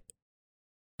 Like,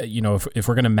 you know, if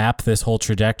we're going to map this whole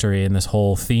trajectory and this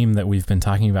whole theme that we've been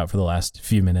talking about for the last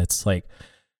few minutes, like,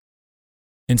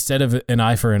 instead of an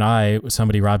eye for an eye,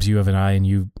 somebody robs you of an eye and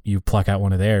you pluck out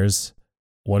one of theirs.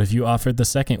 What if you offered the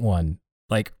second one?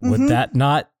 Like, would that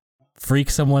not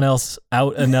freak someone else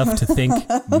out enough to think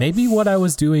maybe what I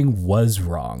was doing was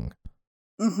wrong?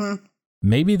 Mm-hmm.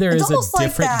 Maybe there is a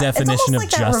different definition of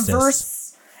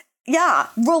justice.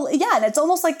 And it's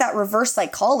almost like that reverse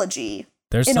psychology.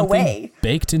 There's in something a way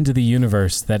baked into the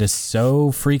universe that is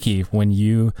so freaky when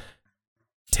you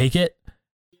take it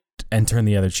and turn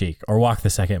the other cheek, or walk the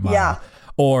second mile,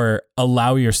 or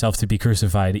allow yourself to be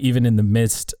crucified, even in the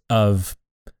midst of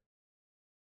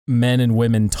men and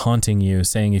women taunting you,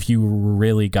 saying if you were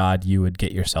really God, you would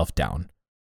get yourself down.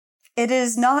 It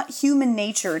is not human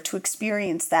nature to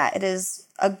experience that. It is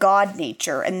a God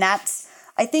nature. And that's,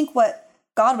 I think, what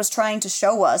God was trying to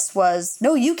show us was,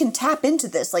 no, you can tap into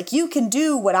this. Like, you can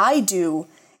do what I do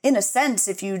in a sense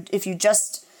if you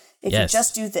just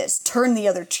do this, turn the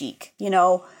other cheek. You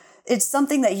know, it's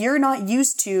something that you're not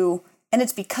used to, and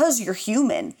it's because you're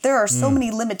human. There are so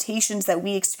many limitations that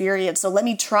we experience. So let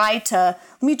me try to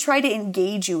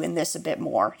engage you in this a bit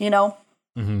more, you know?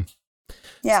 Mm-hmm.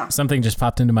 Yeah. Something just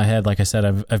popped into my head. Like I said,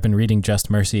 I've been reading Just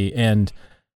Mercy, and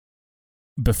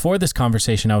before this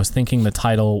conversation, I was thinking the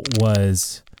title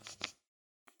was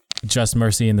Just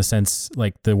Mercy in the sense,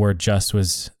 like, the word just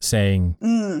was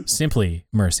saying simply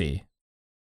mercy.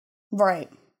 Right.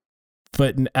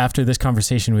 But after this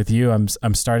conversation with you,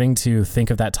 I'm starting to think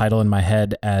of that title in my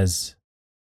head as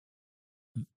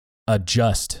a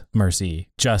just mercy,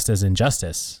 just as in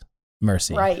justice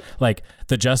mercy. Right. Like,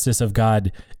 the justice of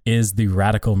God is the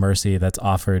radical mercy that's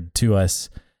offered to us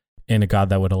in a God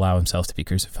that would allow himself to be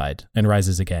crucified and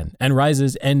rises again,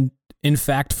 and in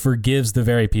fact forgives the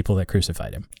very people that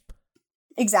crucified him.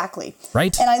 Exactly.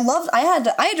 Right. And I had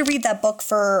to read that book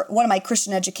for one of my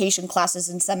Christian education classes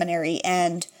in seminary.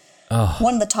 And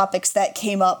one of the topics that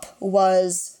came up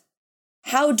was,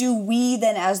 how do we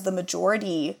then, as the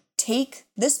majority, take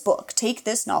this book, take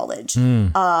this knowledge,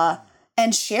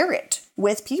 and share it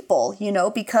with people, you know,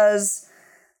 because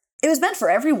it was meant for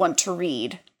everyone to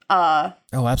read.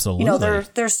 Absolutely. You know,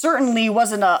 there certainly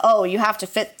wasn't you have to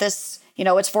fit this, you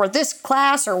know, it's for this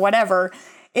class or whatever.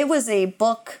 It was a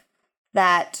book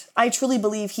that I truly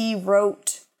believe he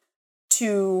wrote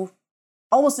to,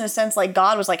 almost in a sense, like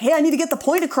God was like, hey, I need to get the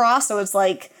point across. So it's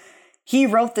like, he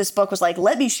wrote this book, was like,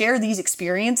 let me share these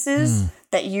experiences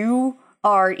that you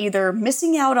are either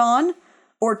missing out on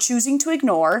or choosing to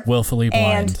ignore. Willfully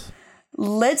blind. And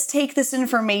let's take this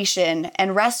information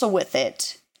and wrestle with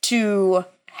it to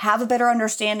have a better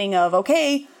understanding of,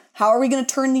 okay, how are we going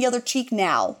to turn the other cheek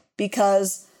now?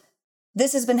 Because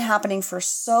this has been happening for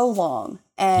so long,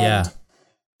 and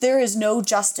there is no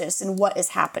justice in what is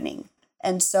happening.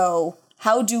 And so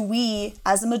how do we,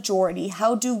 as a majority,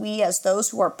 how do we, as those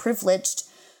who are privileged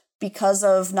because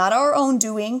of not our own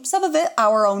doing, some of it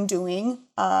our own doing,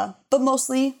 but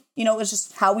mostly, you know, it's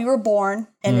just how we were born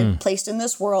and placed in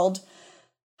this world,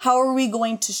 how are we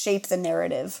going to shape the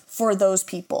narrative for those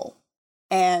people?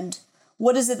 And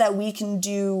what is it that we can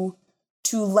do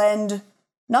to lend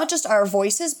not just our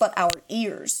voices, but our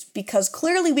ears? Because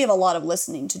clearly we have a lot of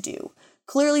listening to do.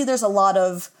 Clearly there's a lot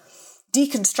of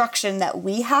deconstruction that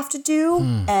we have to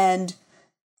do and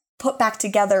put back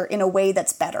together in a way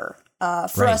that's better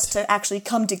for us to actually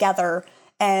come together.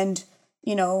 And,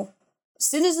 you know,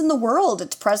 sin is in the world.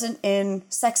 It's present in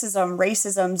sexism,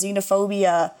 racism,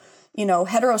 xenophobia, you know,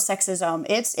 heterosexism.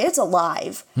 It's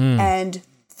alive. And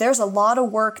there's a lot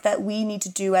of work that we need to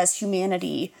do as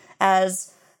humanity,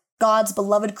 as God's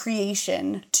beloved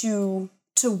creation, to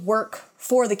work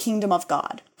for the kingdom of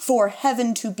God, for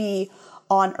heaven to be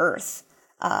on earth.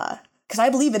 Because I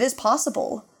believe it is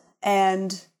possible.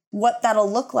 And what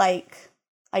that'll look like,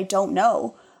 I don't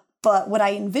know. But what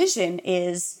I envision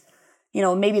is, you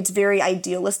know, maybe it's very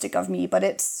idealistic of me, but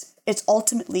it's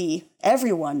ultimately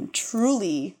everyone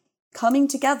truly coming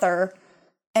together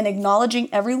and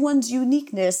acknowledging everyone's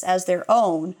uniqueness as their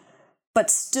own, but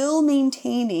still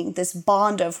maintaining this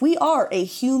bond of, we are a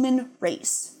human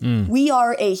race. We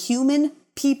are a human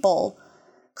people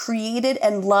created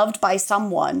and loved by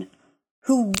someone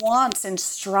who wants and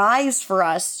strives for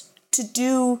us to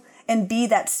do and be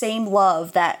that same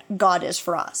love that God is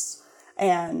for us.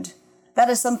 And that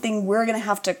is something we're going to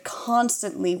have to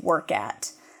constantly work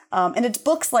at. And it's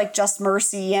books like Just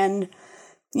Mercy, and,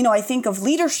 you know, I think of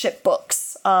leadership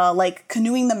books like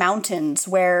Canoeing the Mountains,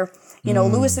 where, you know,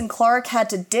 Lewis and Clark had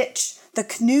to ditch the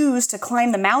canoes to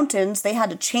climb the mountains, they had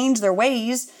to change their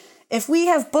ways. If we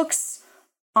have books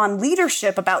on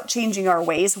leadership about changing our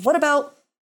ways, what about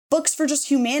books for just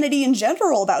humanity in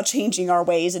general about changing our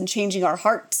ways and changing our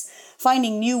hearts,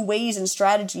 finding new ways and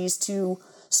strategies to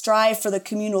strive for the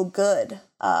communal good?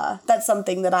 That's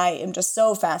something that I am just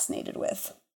so fascinated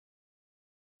with.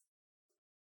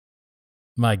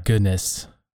 My goodness.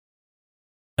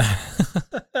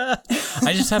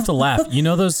 I just have to laugh. You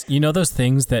know those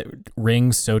things that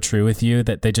ring so true with you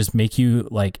that they just make you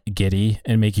like giddy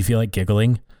and make you feel like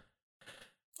giggling.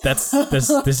 This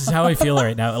is how I feel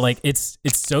right now. Like it's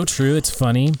so true. It's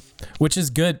funny, which is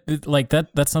good. Like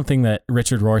that's something that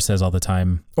Richard Rohr says all the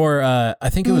time. Or I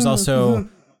think it was also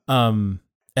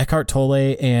Eckhart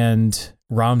Tolle and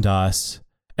Ram Dass.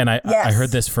 And I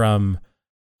heard this from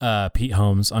Pete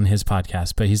Holmes on his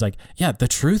podcast, but he's like, yeah, the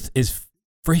truth is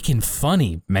freaking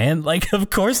funny, man. Like,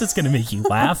 of course it's going to make you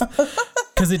laugh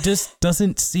because it just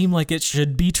doesn't seem like it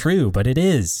should be true, but it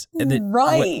is. And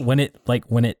right. When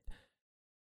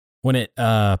it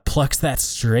plucks that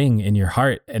string in your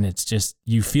heart and it's just,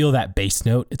 you feel that bass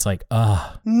note. It's like,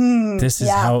 this is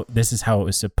how it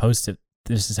was supposed to,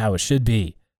 this is how it should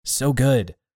be. So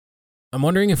good. I'm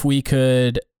wondering if we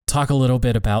could talk a little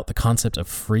bit about the concept of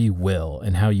free will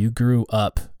and how you grew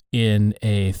up in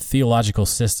a theological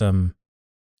system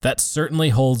that certainly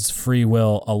holds free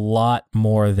will a lot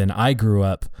more than I grew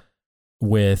up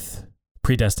with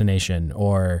predestination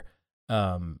or,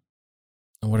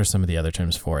 what are some of the other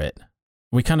terms for it?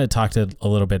 We kind of talked a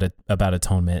little bit about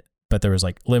atonement, but there was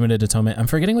like limited atonement. I'm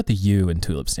forgetting what the U in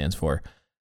TULIP stands for.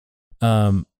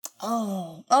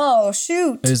 Oh,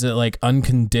 shoot. Is it like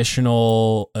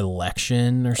unconditional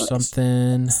election or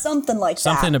something? Something like that.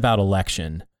 Something about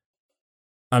election.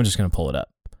 I'm just going to pull it up.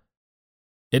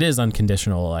 It is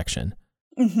unconditional election.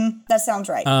 Mm-hmm. That sounds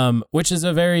right. Which is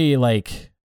a very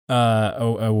like,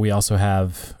 we also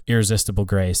have irresistible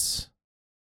grace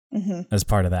as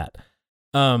part of that.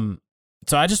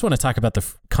 So I just want to talk about the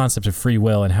concept of free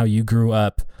will and how you grew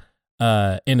up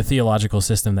in a theological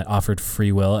system that offered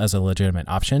free will as a legitimate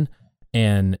option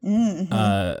and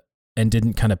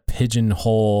didn't kind of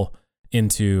pigeonhole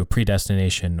into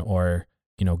predestination or,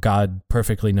 God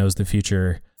perfectly knows the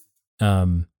future,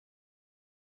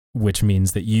 which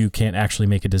means that you can't actually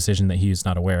make a decision that he's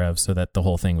not aware of, so that the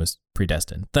whole thing was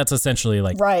predestined. That's essentially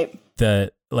like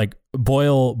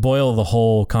boil the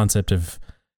whole concept of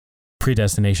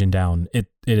predestination down. It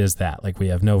is that, like, we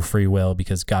have no free will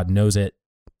because God knows it,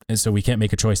 and so we can't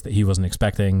make a choice that he wasn't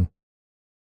expecting.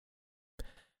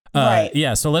 Right.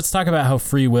 Yeah. So let's talk about how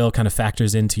free will kind of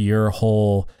factors into your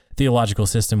whole theological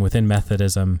system within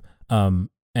Methodism,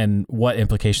 and what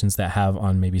implications that have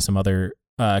on maybe some other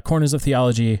corners of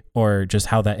theology, or just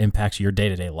how that impacts your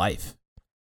day-to-day life.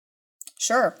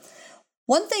 Sure.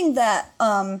 One thing that,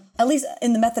 at least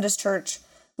in the Methodist Church,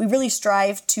 we really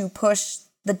strive to push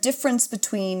the difference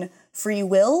between free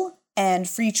will and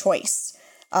free choice.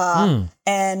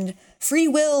 And free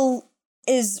will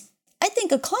is, I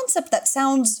think, a concept that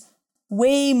sounds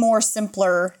way more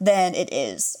simpler than it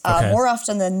is. More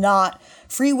often than not,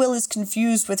 free will is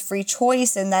confused with free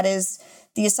choice, and that is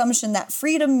the assumption that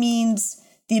freedom means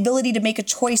the ability to make a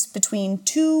choice between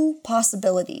two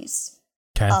possibilities.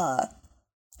 Okay.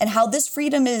 And how this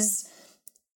freedom is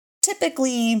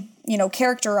typically,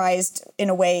 characterized in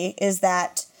a way is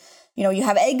that, you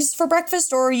have eggs for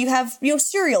breakfast or you have,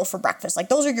 cereal for breakfast. Like,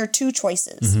 those are your two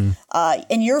choices.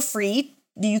 And you're free.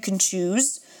 You can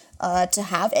choose to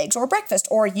have eggs or breakfast,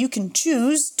 or you can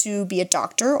choose to be a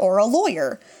doctor or a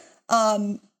lawyer.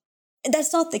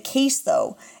 That's not the case,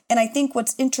 though. And I think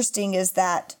what's interesting is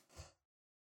that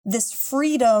this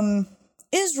freedom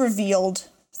is revealed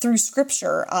through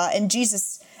Scripture, and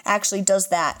Jesus actually does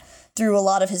that through a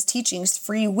lot of his teachings.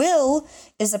 Free will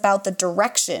is about the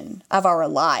direction of our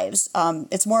lives.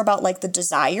 It's more about like the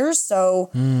desires. So,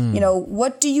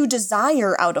 what do you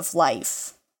desire out of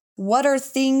life? What are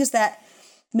things that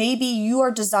maybe you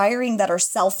are desiring that are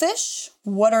selfish?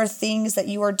 What are things that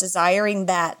you are desiring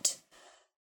that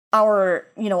are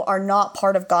not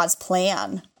part of God's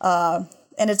plan?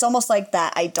 And it's almost like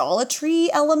that idolatry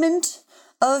element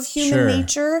of human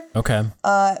nature. Okay.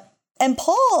 And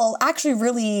Paul actually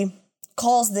really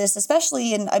calls this,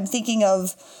 especially I'm thinking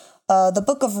of the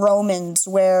book of Romans,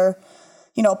 where,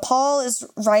 Paul is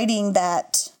writing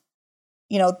that,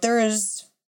 there is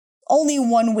only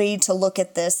one way to look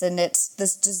at this, and it's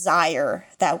this desire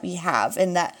that we have,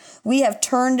 and that we have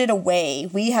turned it away.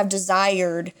 We have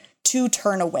desired to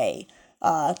turn away.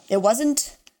 It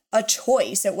wasn't a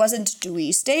choice. It wasn't, do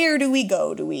we stay or do we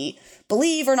go? Do we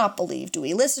believe or not believe? Do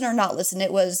we listen or not listen?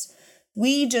 It was,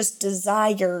 we just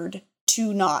desired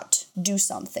to not do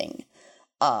something.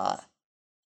 And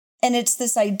it's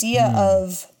this idea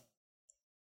of,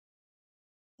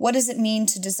 what does it mean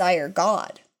to desire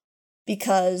God?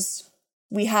 Because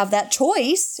we have that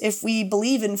choice, if we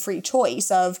believe in free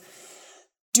choice, of,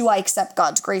 do I accept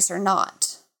God's grace or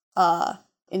not?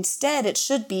 Instead, it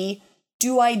should be,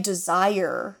 do I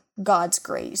desire God's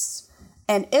grace?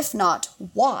 And if not,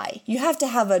 why? You have to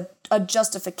have a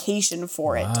justification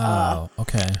for it. Wow.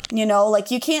 Okay. You know,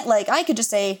 like, you can't, like, I could just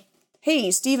say,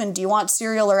 hey, Steven, do you want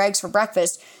cereal or eggs for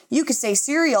breakfast? You could say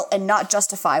cereal and not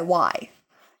justify why.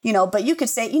 You know, but you could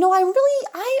say, you know, I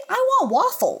want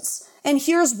waffles. And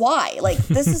here's why. Like,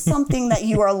 this is something that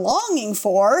you are longing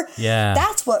for. Yeah.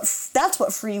 That's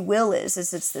what free will is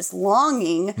it's this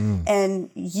longing and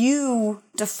you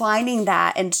defining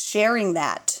that and sharing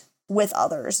that with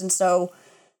others. And so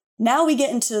now we get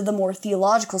into the more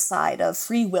theological side of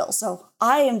free will. So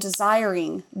I am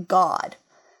desiring God.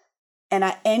 And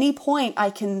at any point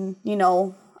I can, you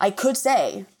know, I could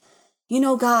say, you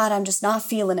know, God, I'm just not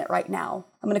feeling it right now.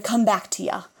 I'm going to come back to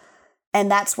you. And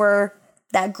that's where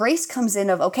that grace comes in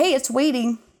of, okay, it's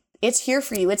waiting. It's here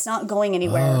for you. It's not going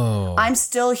anywhere. Oh. I'm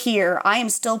still here. I am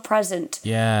still present.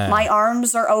 Yeah. My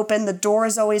arms are open. The door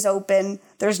is always open.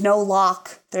 There's no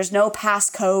lock. There's no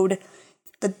passcode.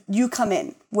 You come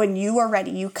in. When you are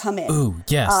ready, you come in. Ooh,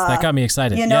 yes. That got me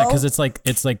excited. you know? Yeah, because it's like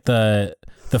the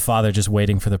father just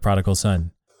waiting for the prodigal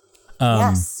son.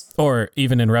 Yes. Or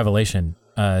even in Revelation,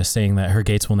 saying that her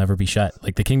gates will never be shut.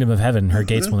 Like the kingdom of heaven, her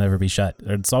gates will never be shut.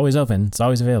 It's always open. It's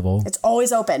always available. It's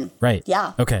always open. Right.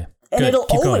 Yeah. Okay. And Good. it'll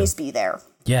Keep always going. be there.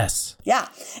 Yes. Yeah.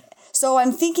 So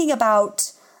I'm thinking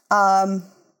about,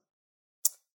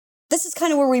 this is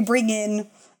kind of where we bring in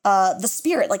the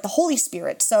Spirit, like the Holy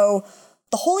Spirit. So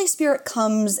the Holy Spirit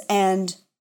comes and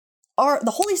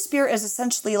the Holy Spirit is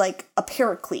essentially like a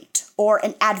paraclete or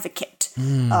an advocate.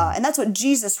 And that's what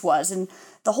Jesus was. And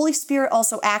the Holy Spirit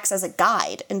also acts as a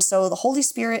guide. And so the Holy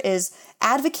Spirit is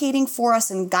advocating for us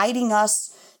and guiding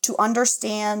us to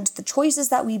understand the choices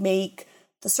that we make,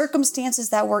 the circumstances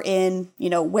that we're in, you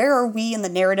know, where are we in the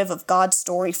narrative of God's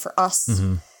story for us?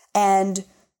 And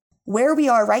where we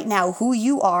are right now, who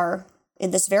you are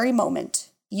in this very moment,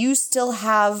 you still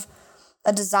have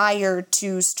a desire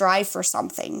to strive for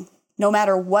something, no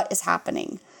matter what is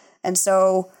happening. And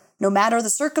so no matter the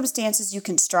circumstances, you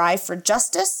can strive for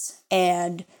justice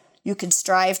and you can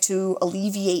strive to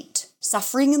alleviate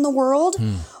suffering in the world,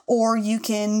 or you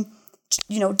can,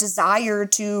 you know, desire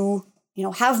to, you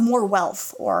know, have more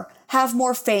wealth or have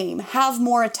more fame, have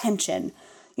more attention.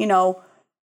 You know,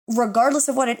 regardless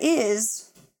of what it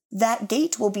is, that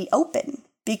gate will be open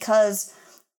because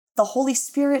the Holy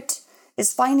Spirit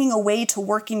is finding a way to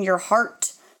work in your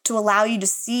heart to allow you to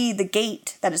see the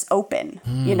gate that is open.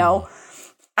 You know,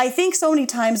 I think so many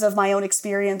times of my own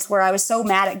experience where I was so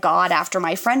mad at God after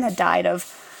my friend had died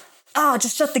of,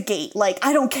 just shut the gate. Like,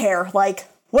 I don't care. Like,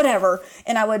 whatever.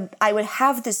 And I would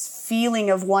have this feeling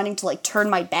of wanting to like turn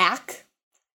my back,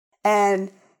 and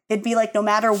it'd be like, no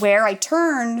matter where I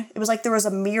turned, it was like there was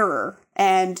a mirror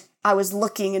and I was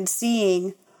looking and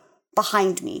seeing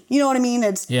behind me. You know what I mean?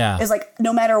 It's like,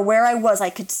 no matter where I was, I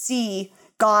could see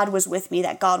God was with me,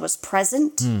 that God was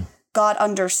present, God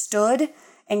understood,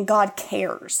 and God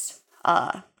cares.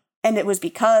 And it was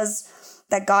because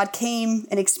that God came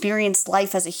and experienced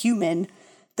life as a human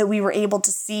that we were able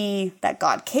to see that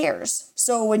God cares.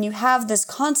 So when you have this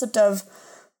concept of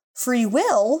free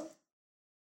will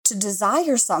to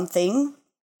desire something,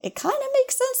 it kind of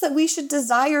makes sense that we should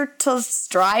desire to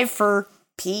strive for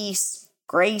peace,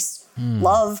 grace,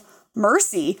 love,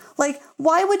 mercy. Like,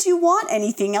 why would you want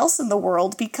anything else in the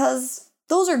world? Because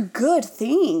those are good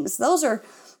things. Those are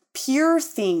pure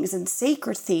things and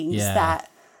sacred things that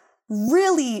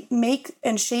really make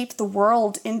and shape the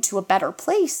world into a better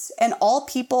place. And all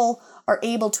people are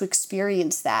able to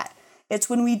experience that. It's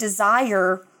when we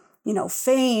desire, you know,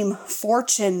 fame,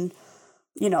 fortune,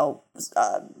 you know,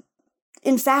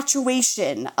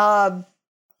 infatuation,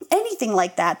 anything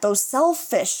like that, those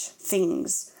selfish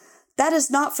things, that is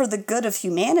not for the good of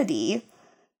humanity.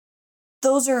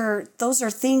 Those are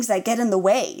things that get in the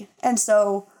way. And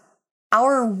so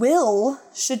our will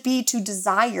should be to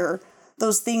desire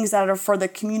those things that are for the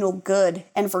communal good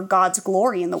and for God's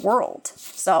glory in the world.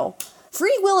 So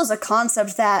free will is a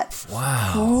concept that,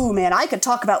 ooh, man, I could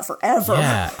talk about forever.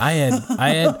 Yeah,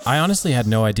 I honestly had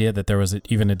no idea that there was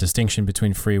even a distinction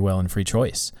between free will and free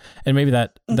choice. And maybe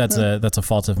that's a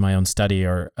fault of my own study,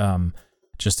 or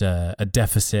just a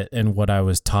deficit in what I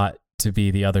was taught to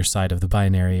be the other side of the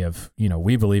binary of, you know,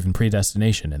 we believe in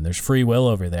predestination and there's free will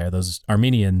over there, those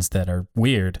Armenians that are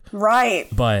weird. Right.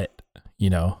 But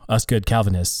us good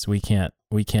Calvinists, we can't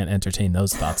entertain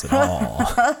those thoughts at all.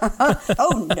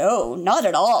 Oh no, not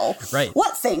at all. Right.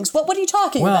 What things? What are you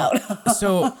talking about?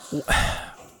 So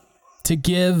to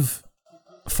give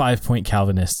 5 Point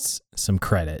Calvinists some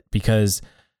credit, because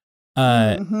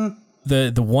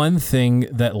the one thing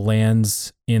that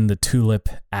lands in the TULIP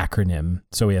acronym,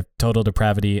 so we have total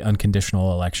depravity,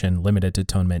 unconditional election, limited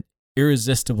atonement,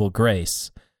 irresistible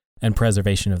grace, and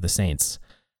preservation of the saints.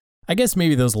 I guess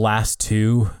maybe those last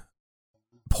 2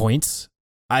 points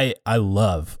I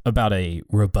love about a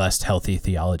robust, healthy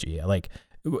theology. Like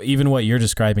even what you're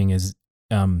describing is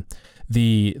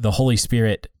the Holy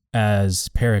Spirit as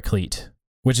paraclete,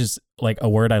 which is like a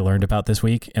word I learned about this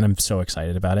week, and I'm so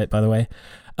excited about it, by the way.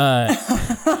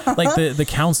 Like the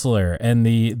counselor and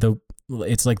the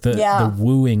it's like the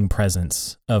wooing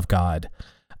presence of God.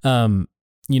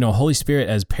 Holy Spirit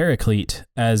as paraclete,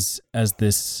 as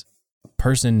this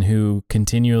person who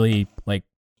continually like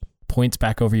points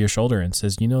back over your shoulder and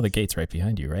says, the gate's right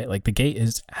behind you, right? Like the gate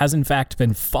has in fact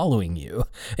been following you.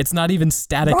 It's not even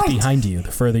static behind you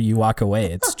the further you walk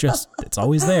away. It's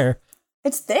always there.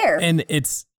 It's there. And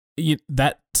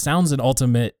that sounds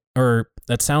that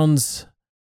sounds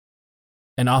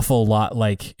an awful lot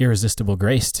like irresistible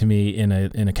grace to me in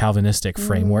a Calvinistic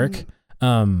framework.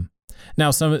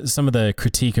 Now some of the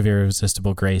critique of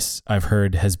irresistible grace I've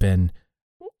heard has been,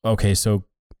 okay, so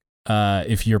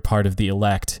if you're part of the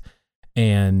elect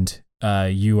and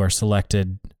you are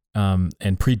selected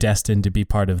and predestined to be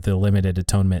part of the limited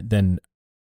atonement, then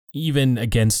even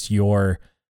against your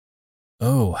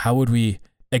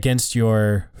against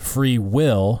your free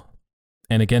will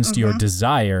and against your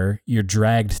desire, you're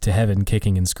dragged to heaven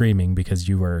kicking and screaming because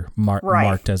you were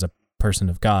marked as a person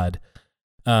of God.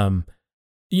 I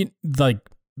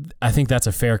think that's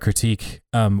a fair critique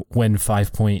when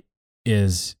 5 Point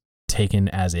is taken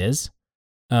as is.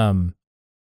 But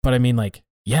I mean, like,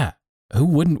 yeah, who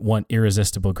wouldn't want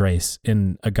irresistible grace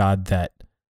in a God that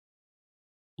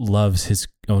loves his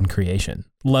own creation,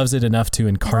 loves it enough to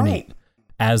incarnate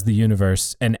as the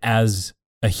universe and as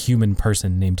a human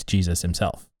person named Jesus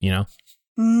himself,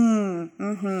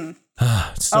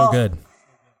 So good.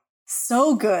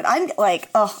 So good. I'm like,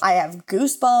 I have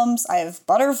goosebumps. I have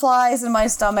butterflies in my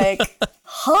stomach.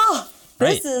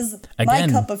 This is my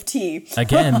cup of tea.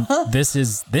 Again, this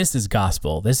is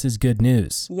gospel. This is good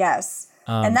news. Yes.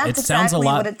 And that's exactly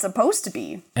what it's supposed to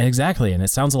be. Exactly. And it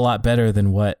sounds a lot better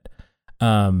than what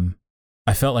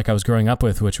I felt like I was growing up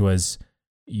with, which was,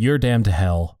 you're damned to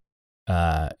hell.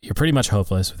 You're pretty much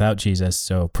hopeless without Jesus.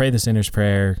 So pray the sinner's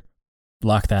prayer,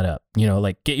 lock that up.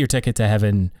 Like get your ticket to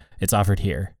heaven. It's offered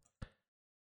here.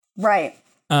 Right.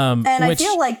 I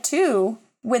feel like too,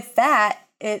 with that,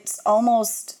 it's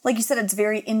almost, like you said, it's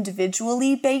very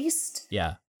individually based.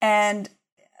 Yeah. And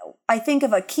I think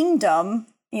of a kingdom,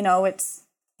 it's,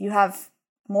 you have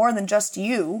more than just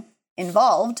you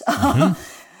involved.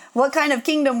 What kind of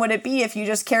kingdom would it be if you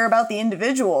just care about the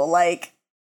individual? Like,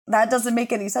 that doesn't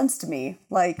make any sense to me.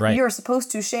 Like, you're supposed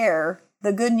to share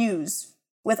the good news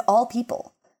with all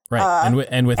people. Right. And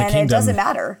with a kingdom, it doesn't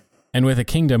matter. And with a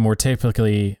kingdom, we're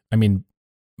typically,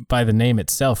 by the name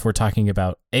itself, we're talking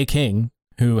about a king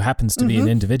who happens to be an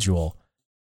individual,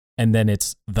 and then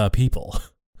it's the people.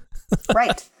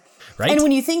 Right. Right. And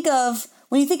when you think of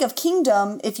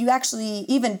kingdom, if you actually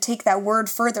even take that word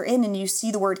further in and you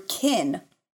see the word kin,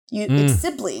 it's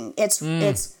sibling, it's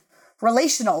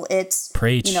relational, it's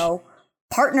Preach.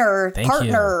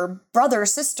 Partner, brother,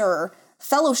 sister,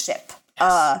 fellowship.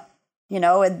 Yes.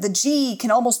 The G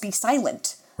can almost be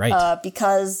silent. Right.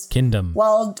 Because kingdom.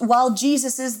 While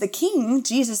Jesus is the king,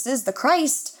 Jesus is the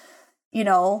Christ, it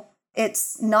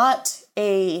is not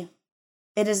a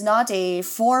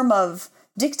form of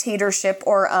dictatorship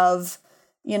or of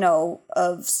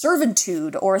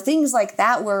servitude or things like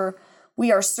that where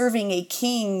we are serving a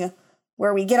king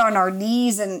where we get on our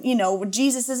knees and,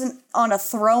 Jesus isn't on a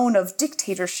throne of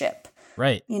dictatorship.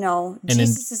 Right.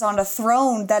 Jesus is on a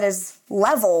throne that is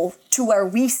level to where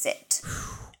we sit.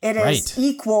 It is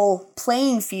equal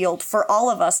playing field for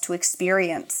all of us to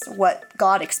experience what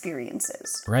God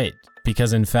experiences. Right.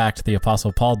 Because in fact, the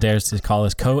Apostle Paul dares to call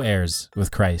us co-heirs with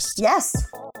Christ.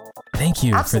 Yes. Thank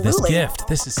you Absolutely. for this gift.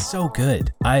 This is so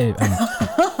good. I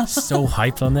am so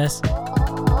hyped on this.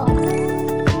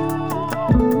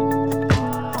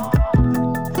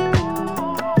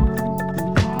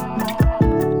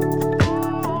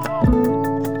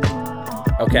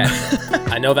 Okay.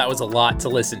 I know that was a lot to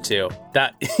listen to.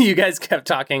 That you guys kept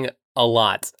talking a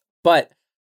lot. But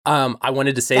I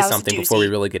wanted to say something before we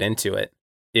really get into it.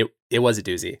 It was a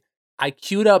doozy. I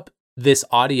queued up this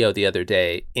audio the other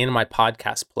day in my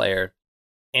podcast player,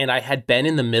 and I had been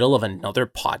in the middle of another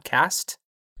podcast,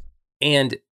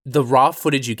 and the raw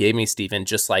footage you gave me, Stephen,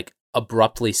 just like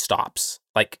abruptly stops,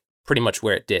 like pretty much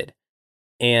where it did.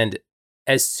 And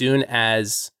as soon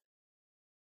as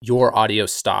your audio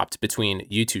stopped between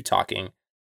you two talking,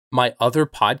 my other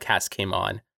podcast came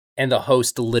on, and the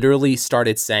host literally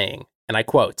started saying, and I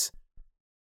quote,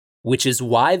 "Which is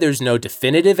why there's no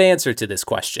definitive answer to this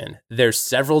question. There's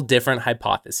several different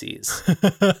hypotheses."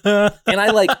 And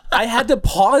I had to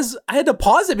pause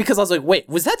it because I was like, wait,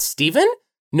 was that Steven?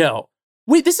 No.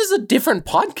 Wait, this is a different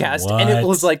podcast. What? And it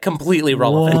was like completely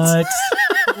relevant. What?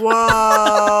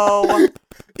 Whoa.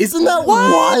 Isn't that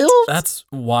wild? That's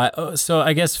why. So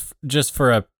I guess just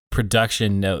for a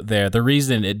production note there, the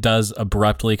reason it does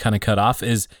abruptly kind of cut off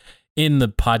is in the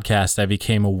podcast, I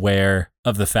became aware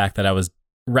of the fact that I was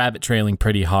rabbit trailing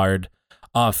pretty hard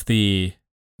off the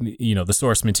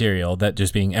source material, that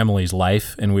just being Emily's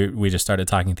life, and we just started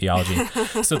talking theology.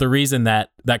 So the reason that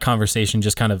conversation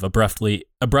just kind of abruptly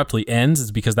ends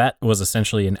is because that was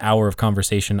essentially an hour of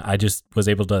conversation. I just was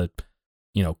able to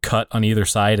cut on either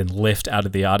side and lift out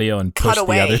of the audio and push Cut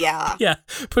away, the other yeah.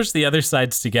 push the other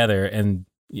sides together, and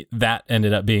that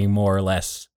ended up being more or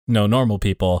less no normal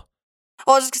people.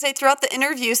 Well, I was just going to say, throughout the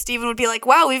interview, Stephen would be like,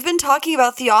 wow, we've been talking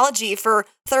about theology for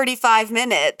 35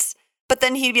 minutes. But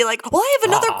then he'd be like, well, I have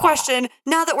another question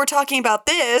now that we're talking about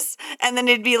this. And then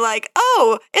it'd be like,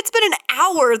 oh, it's been an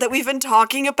hour that we've been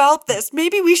talking about this.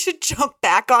 Maybe we should jump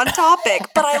back on topic.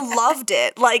 But I loved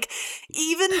it. Like,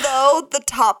 even though the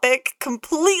topic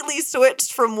completely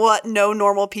switched from what No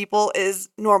Normal People is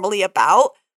normally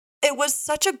about, it was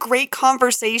such a great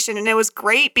conversation. And it was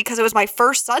great because it was my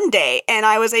first Sunday and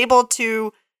I was able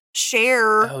to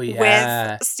share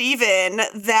with Stephen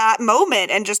that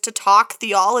moment and just to talk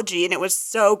theology, and it was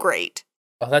so great.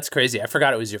 Oh, that's crazy. I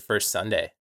forgot it was your first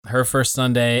Sunday. Her first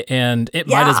Sunday, and it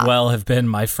might as well have been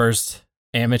my first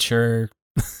amateur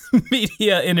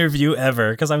media interview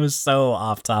ever because I was so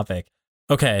off topic.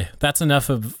 Okay, that's enough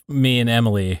of me and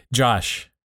Emily. Josh,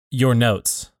 your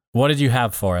notes. What did you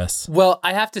have for us? Well,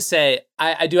 I have to say,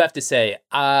 I do have to say,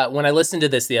 when I listened to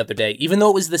this the other day, even though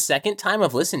it was the second time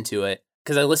I've listened to it,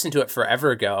 because I listened to it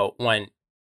forever ago when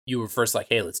you were first like,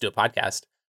 hey, let's do a podcast.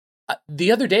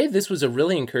 The other day, this was a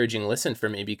really encouraging listen for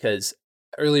me because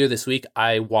earlier this week,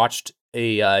 I watched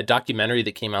a documentary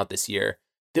that came out this year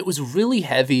that was really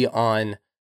heavy on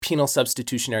penal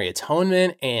substitutionary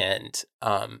atonement and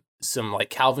some like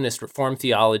Calvinist reform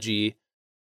theology.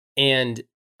 And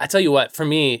I tell you what, for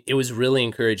me, it was really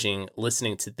encouraging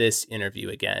listening to this interview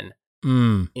again.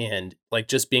 And like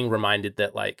just being reminded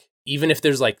that like, even if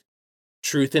there's like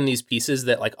truth in these pieces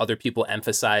that like other people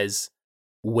emphasize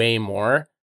way more,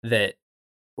 that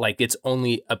like it's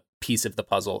only a piece of the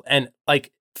puzzle. And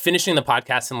like finishing the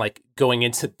podcast and like going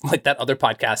into like that other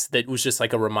podcast that was just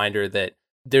like a reminder that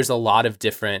there's a lot of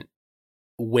different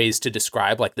ways to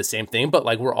describe like the same thing, but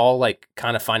like we're all like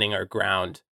kind of finding our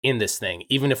ground in this thing,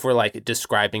 even if we're like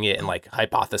describing it and like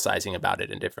hypothesizing about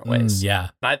it in different ways.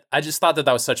 I just thought that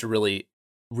was such a really,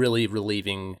 really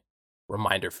relieving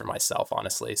reminder for myself,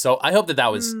 honestly. So I hope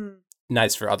that was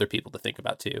nice for other people to think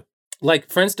about too. Like,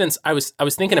 for instance, I was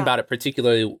thinking about it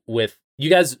particularly with, you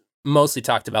guys mostly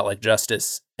talked about like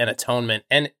justice and atonement.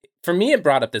 And for me, it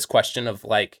brought up this question of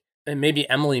like, and maybe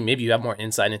Emily, maybe you have more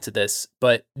insight into this,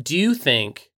 but do you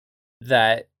think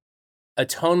that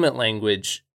atonement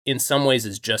language in some ways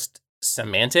is just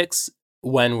semantics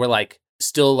when we're like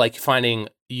still like finding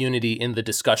unity in the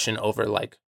discussion over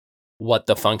like what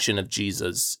the function of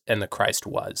Jesus and the Christ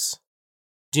was?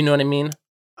 Do you know what I mean?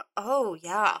 Oh,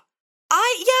 yeah.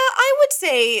 I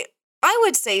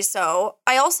would say so.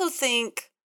 I also think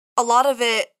a lot of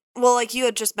it, well, like you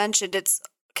had just mentioned, it's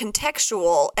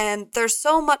contextual, and there's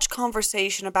so much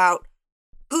conversation about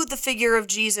who the figure of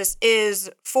Jesus is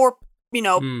for,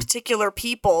 particular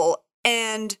people,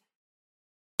 and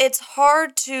it's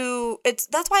hard to,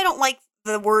 that's why I don't like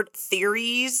the word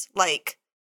theories, like,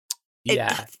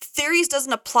 theories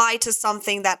doesn't apply to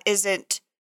something that isn't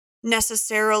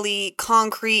necessarily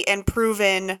concrete and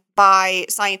proven by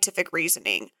scientific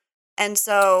reasoning. And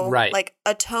so, like,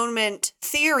 atonement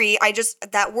theory,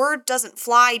 that word doesn't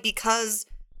fly because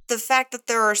the fact that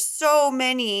there are so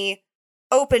many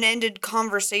open-ended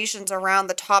conversations around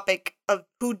the topic of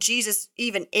who Jesus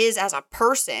even is as a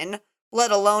person,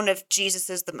 let alone if Jesus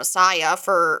is the Messiah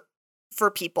for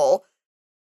people.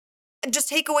 Just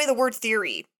take away the word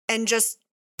theory and just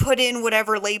put in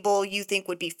whatever label you think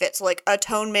would be fit. So like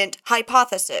atonement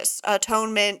hypothesis,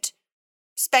 atonement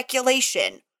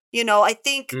speculation. I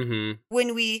think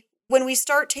when we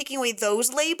start taking away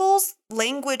those labels,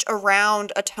 language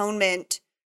around atonement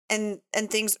and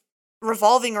things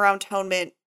revolving around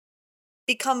atonement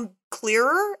become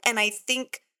clearer, and I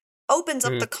think opens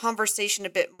up the conversation a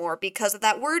bit more, because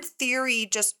that word theory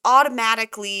just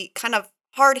automatically kind of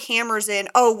hard hammers in,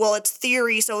 oh, well, it's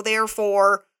theory, so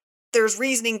therefore there's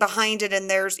reasoning behind it, and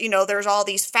there's, there's all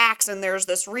these facts, and there's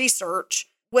this research,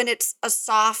 when it's a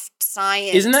soft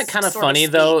science. Isn't that kind of funny,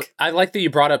 though? I like that you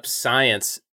brought up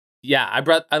science. Yeah,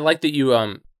 I like that you,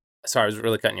 sorry, I was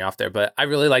really cutting you off there, but I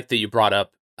really like that you brought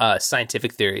up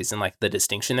scientific theories and like the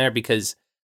distinction there, because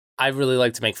I really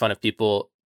like to make fun of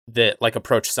people that like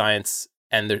approach science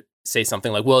and say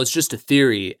something like, well, it's just a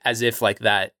theory, as if like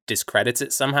that discredits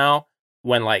it somehow,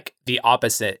 when like the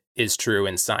opposite is true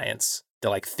in science. The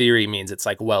like theory means it's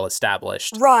like well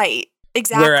established. Right.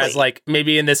 Exactly. Whereas like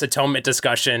maybe in this atonement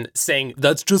discussion, saying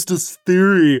that's just a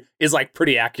theory is like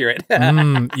pretty accurate.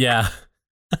 Yeah.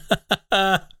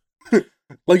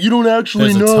 Like you don't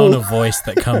actually know. There's a tone of voice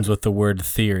that comes with the word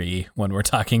theory when we're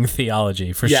talking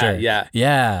theology, for sure.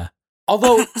 Yeah.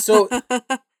 Although, so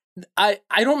I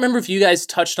don't remember if you guys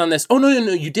touched on this. Oh, no,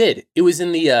 you did. It was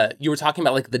in the, you were talking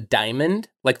about like the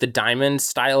diamond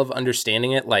style of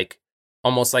understanding it, like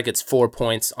almost like it's 4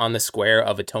 points on the square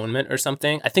of atonement or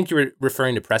something. I think you were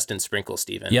referring to Preston Sprinkle,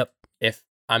 Stephen. Yep. If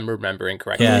I'm remembering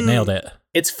correctly. Yeah, nailed it.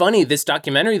 It's funny, this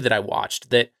documentary that I watched,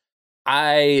 that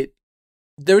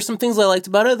there were some things I liked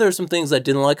about it, there were some things I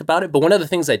didn't like about it, but one of the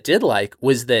things I did like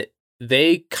was that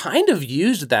they kind of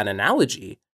used that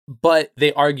analogy, but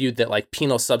they argued that like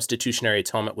penal substitutionary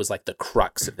atonement was like the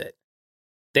crux of it.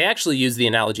 They actually used the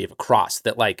analogy of a cross,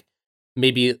 that like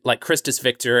maybe like Christus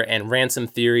Victor and ransom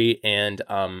theory and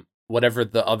whatever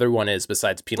the other one is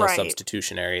besides penal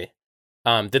substitutionary,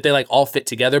 that they like all fit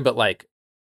together, but like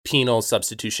penal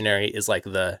substitutionary is like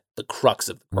the crux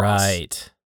of the cross.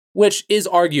 Right. Which is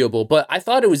arguable, but I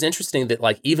thought it was interesting that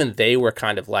like even they were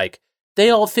kind of like, they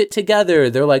all fit together.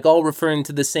 They're like all referring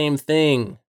to the same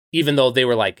thing, even though they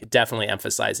were like definitely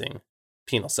emphasizing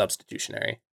penal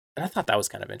substitutionary. And I thought that was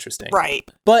kind of interesting. Right.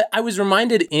 But I was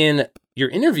reminded in your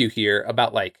interview here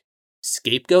about like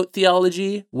scapegoat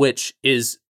theology, which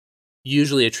is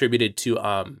usually attributed to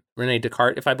René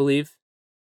Descartes, if I believe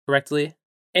correctly.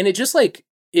 And it just like,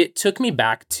 it took me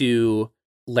back to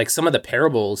like some of the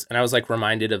parables, and I was like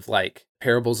reminded of like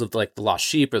parables of like the lost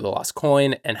sheep or the lost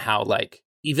coin, and how like,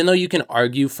 even though you can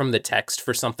argue from the text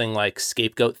for something like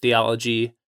scapegoat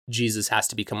theology, Jesus has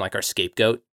to become like our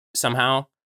scapegoat somehow.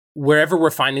 Wherever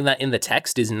we're finding that in the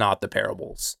text is not the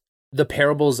parables. The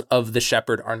parables of the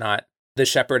shepherd are not, the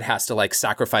shepherd has to like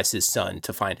sacrifice his son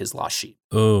to find his lost sheep.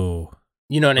 Oh.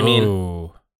 You know what I mean?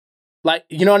 Ooh. Like,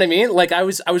 you know what I mean? Like I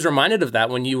was reminded of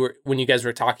that when you guys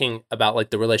were talking about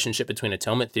like the relationship between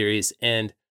atonement theories,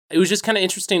 and it was just kind of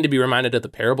interesting to be reminded of the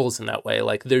parables in that way.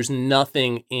 Like there's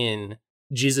nothing in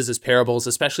Jesus's parables,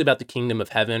 especially about the kingdom of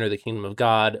heaven or the kingdom of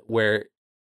God, where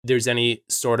there's any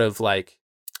sort of like,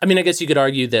 I mean, I guess you could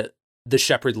argue that the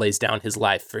shepherd lays down his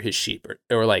life for his sheep,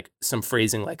 or like some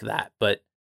phrasing like that, but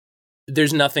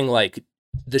there's nothing like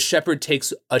the shepherd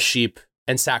takes a sheep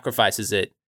and sacrifices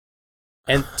it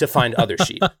and to find other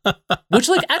sheep, which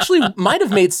like actually might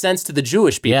have made sense to the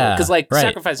Jewish people, because like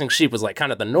sacrificing sheep was like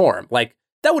kind of the norm. Like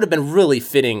that would have been really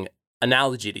fitting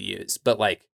analogy to use, but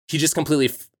like he just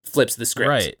completely flips the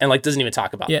script and like doesn't even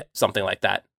talk about something like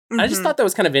that. I just thought that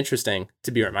was kind of interesting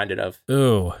to be reminded of.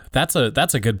 Ooh, that's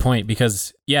a good point,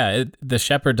 because the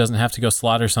shepherd doesn't have to go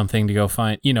slaughter something to go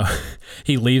find,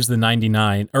 he leaves the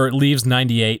 99 or leaves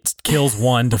 98, kills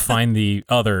one to find the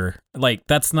other. Like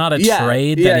that's not a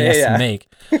trade that he has to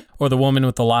make. Or the woman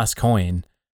with the lost coin,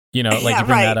 like you bring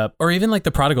that up. Or even like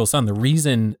the prodigal son. The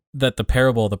reason that the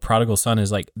parable of the prodigal son is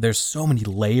like, there's so many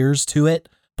layers to it,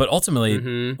 but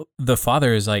ultimately the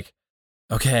father is like,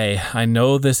 okay, I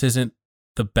know this isn't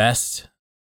the best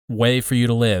way for you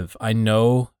to live. I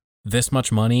know this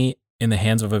much money in the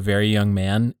hands of a very young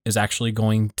man is actually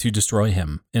going to destroy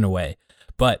him in a way,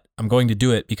 but I'm going to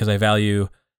do it because I value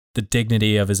the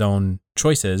dignity of his own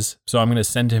choices. So I'm going to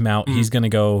send him out. He's going to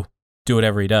go do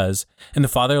whatever he does. And the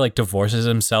father like divorces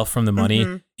himself from the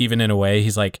money, even in a way.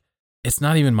 He's like, it's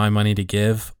not even my money to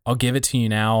give. I'll give it to you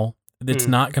now. It's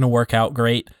not going to work out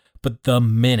great. But the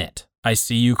minute I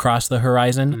see you cross the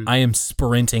horizon, I am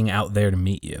sprinting out there to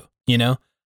meet you.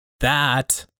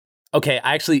 That. Okay,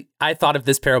 I thought of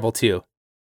this parable too,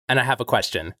 and I have a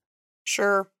question.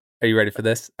 Sure. Are you ready for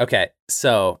this? Okay,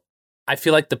 so I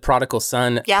feel like the prodigal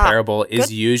son parable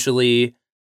is usually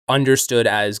understood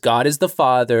as God is the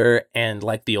father, and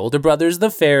like the older brother is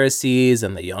the Pharisees,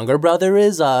 and the younger brother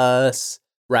is us,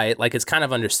 right? Like it's kind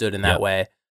of understood in that way.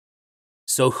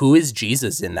 So who is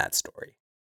Jesus in that story?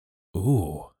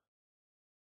 Ooh.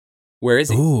 Where is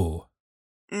he? Ooh.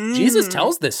 Jesus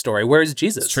tells this story. Where is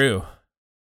Jesus? It's true.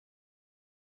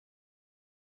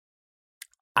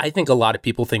 I think a lot of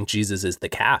people think Jesus is the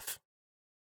calf.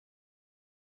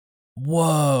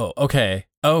 Whoa. Okay.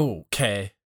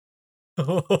 Okay.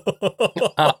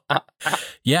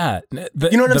 Yeah.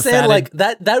 You know what I'm saying? Like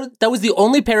that was the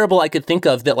only parable I could think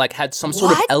of that like had some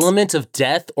sort of What? element of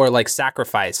death or like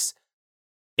sacrifice.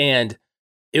 And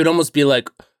it would almost be like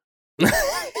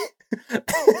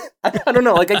I don't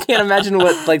know, like I can't imagine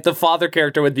what like the father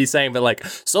character would be saying, but like,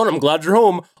 son, I'm glad you're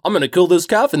home. I'm gonna kill this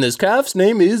calf, and this calf's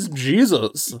name is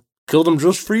Jesus. Killed him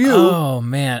just for you. Oh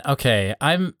man. Okay.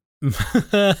 I'm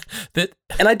that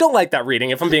And I don't like that reading,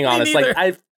 if I'm being Me honest. neither.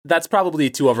 Like that's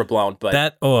probably too overblown,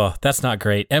 but that's not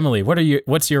great. Emily,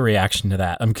 what's your reaction to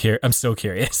that? I'm so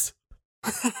curious.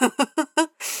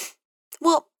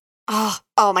 Well,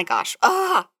 oh my gosh.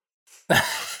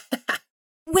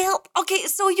 Well, okay,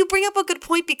 so you bring up a good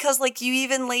point because like you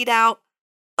even laid out,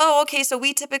 oh, okay, so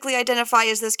we typically identify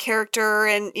as this character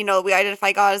and, you know, we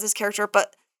identify God as this character,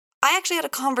 but I actually had a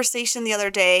conversation the other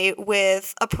day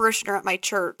with a parishioner at my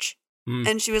church,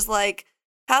 and she was like,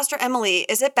 Pastor Emily,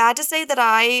 is it bad to say that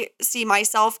I see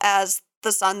myself as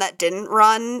the son that didn't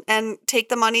run and take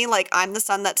the money? Like, I'm the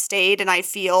son that stayed, and I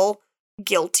feel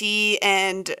guilty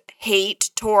and hate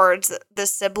towards the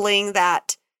sibling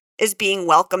that is being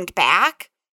welcomed back.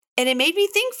 And it made me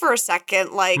think for a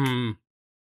second, like,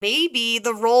 maybe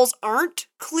the roles aren't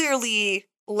clearly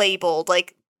labeled.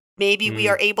 Like, maybe we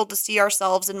are able to see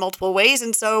ourselves in multiple ways.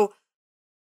 And so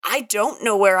I don't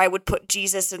know where I would put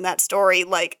Jesus in that story.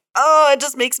 Like, it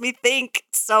just makes me think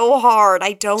so hard.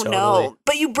 I don't know.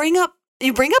 But you bring up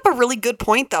a really good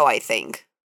point, though, I think.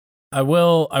 I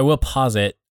will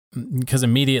posit, because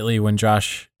immediately when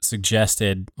Josh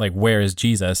suggested, like, where is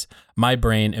Jesus, my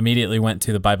brain immediately went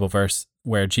to the Bible verse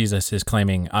where Jesus is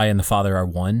claiming, I and the Father are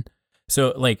one.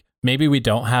 So, like, maybe we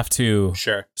don't have to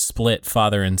split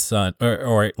father and son,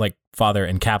 or like father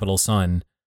and capital son,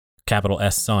 capital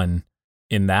S son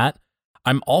in that.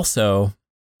 I'm also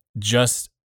just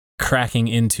cracking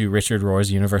into Richard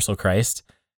Rohr's Universal Christ.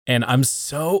 And I'm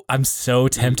so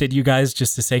tempted, you guys,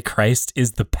 just to say Christ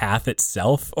is the path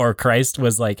itself, or Christ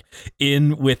was like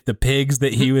in with the pigs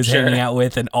that he was hanging out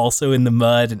with, and also in the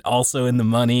mud, and also in the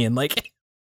money, and like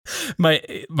my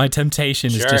temptation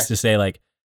is just to say like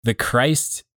the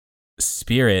Christ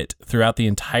spirit throughout the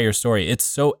entire story. It's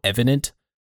so evident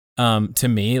to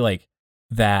me, like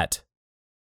that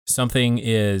something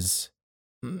it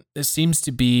seems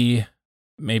to be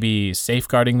maybe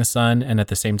safeguarding the son, and at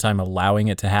the same time allowing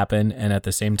it to happen, and at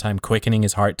the same time quickening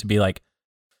his heart to be like,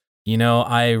 you know,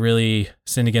 I really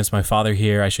sinned against my father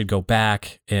here. I should go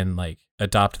back and like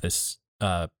adopt this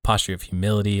posture of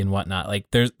humility and whatnot. Like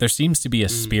there seems to be a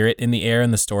spirit in the air in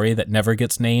the story that never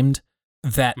gets named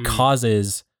that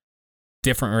causes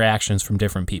different reactions from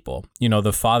different people. You know,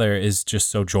 the father is just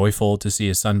so joyful to see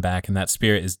his son back, and that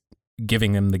spirit is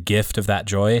giving him the gift of that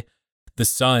joy. The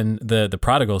son, the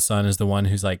prodigal son, is the one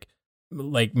who's like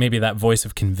maybe that voice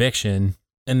of conviction.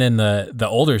 And then the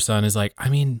older son is like,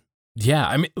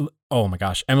 oh my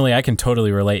gosh, Emily, I can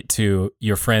totally relate to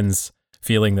your friends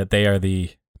feeling that they are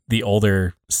the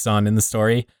older son in the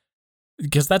story,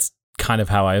 because that's kind of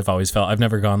how I've always felt. I've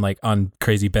never gone like on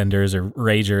crazy benders or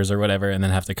ragers or whatever, and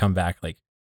then have to come back like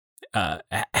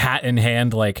hat in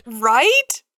hand, like,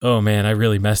 right? Oh man, I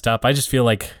really messed up. I just feel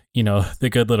like, you know, the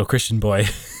good little Christian boy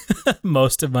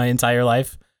most of my entire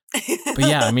life. But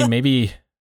yeah, I mean, maybe.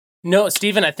 No,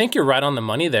 Stephen, I think you're right on the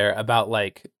money there about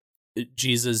like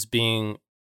Jesus being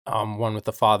one with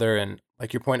the Father, and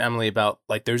like your point, Emily, about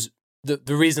like there's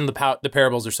the reason the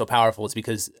parables are so powerful is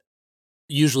because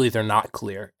usually they're not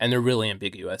clear and they're really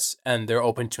ambiguous and they're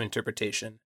open to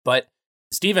interpretation. But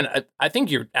Stephen, I think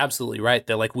you're absolutely right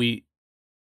that like we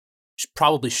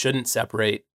probably shouldn't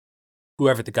separate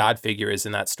whoever the God figure is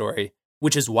in that story,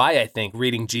 which is why I think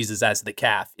reading Jesus as the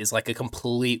calf is like a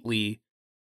completely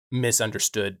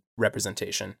misunderstood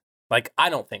representation. Like, I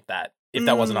don't think that, if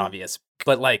that wasn't obvious,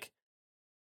 but like,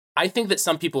 I think that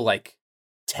some people like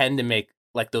tend to make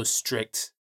like those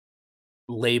strict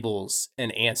labels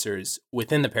and answers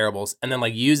within the parables, and then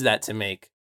like use that to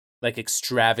make like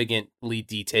extravagantly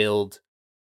detailed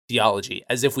theology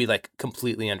as if we like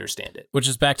completely understand it. Which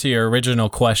is back to your original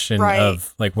question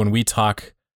of like when we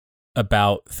talk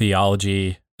about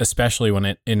theology, especially when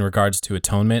it in regards to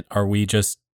atonement,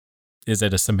 is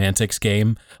it a semantics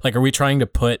game? Like, are we trying to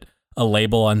put a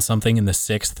label on something in the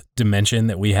sixth dimension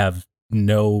that we have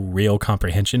no real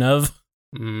comprehension of?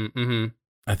 Mm-hmm.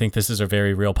 I think this is a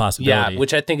very real possibility. Yeah,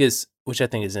 which I think is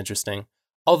interesting.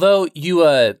 Although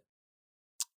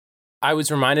I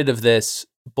was reminded of this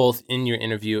both in your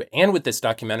interview and with this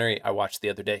documentary I watched the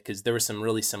other day, because there were some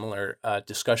really similar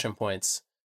discussion points.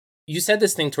 you said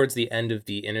this thing towards the end of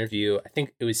the interview. I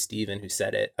think it was Steven who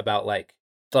said it about like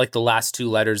the last two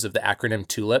letters of the acronym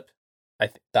TULIP.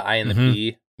 The I and the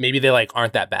P. Maybe they like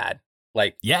aren't that bad.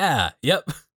 Like, yeah, yep.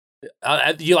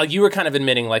 You were kind of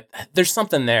admitting like there's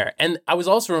something there, and I was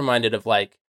also reminded of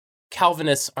like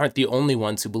Calvinists aren't the only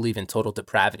ones who believe in total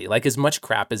depravity. Like, as much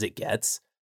crap as it gets,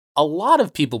 a lot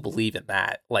of people believe in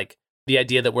that. Like the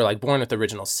idea that we're like born with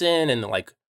original sin and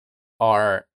like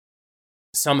are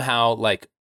somehow like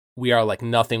we are like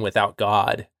nothing without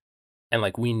God, and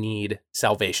like we need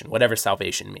salvation, whatever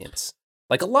salvation means.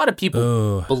 Like a lot of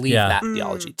people believe that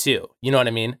theology too. You know what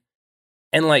I mean?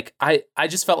 And like I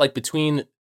just felt like between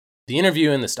the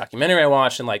interview and this documentary I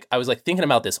watched, and like I was like thinking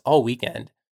about this all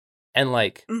weekend, and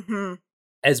like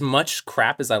as much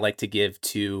crap as I like to give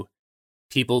to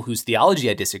people whose theology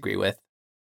I disagree with,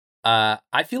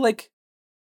 I feel like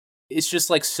it's just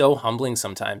like so humbling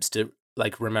sometimes to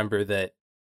like remember that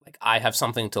like I have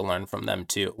something to learn from them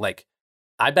too. Like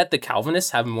I bet the Calvinists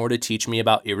have more to teach me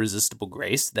about irresistible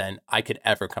grace than I could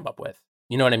ever come up with.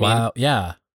 You know what I mean? Wow.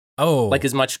 Yeah. Oh, like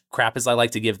as much crap as I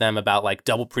like to give them about like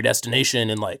double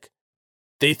predestination and like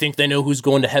they think they know who's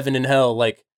going to heaven and hell.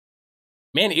 Like,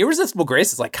 man, irresistible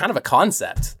grace is like kind of a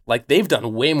concept. Like they've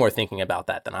done way more thinking about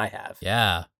that than I have.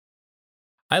 Yeah.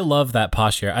 I love that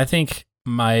posture. I think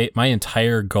my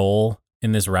entire goal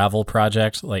in this Ravel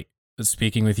project, like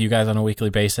speaking with you guys on a weekly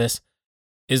basis,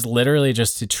 is literally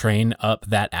just to train up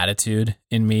that attitude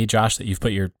in me, Josh, that you've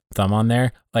put your thumb on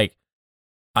there. Like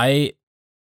I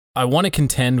want to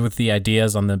contend with the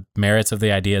ideas on the merits of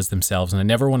the ideas themselves, and I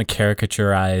never want to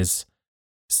caricaturize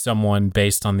someone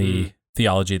based on the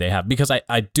theology they have, because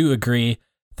I do agree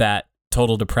that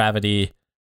total depravity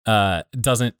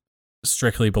doesn't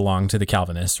strictly belong to the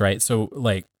Calvinists, right? So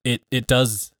like it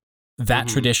does that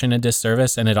tradition a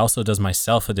disservice, and it also does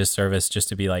myself a disservice just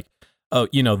to be like, oh,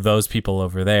 you know, those people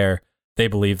over there, they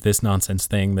believe this nonsense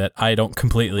thing that I don't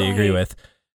completely agree with.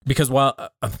 Because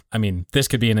while, I mean, this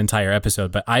could be an entire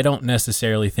episode, but I don't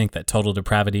necessarily think that total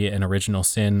depravity and original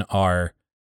sin are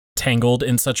tangled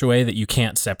in such a way that you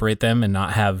can't separate them and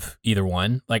not have either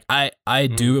one. Like I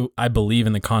believe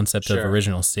in the concept of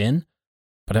original sin,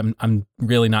 but I'm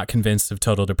really not convinced of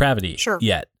total depravity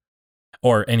yet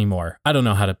or anymore. I don't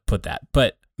know how to put that,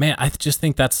 but man, I just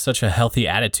think that's such a healthy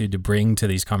attitude to bring to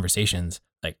these conversations.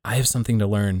 Like I have something to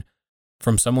learn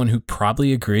from someone who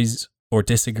probably agrees or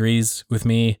disagrees with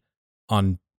me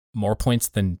on more points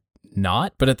than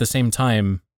not, but at the same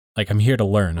time, like I'm here to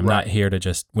learn. I'm not here to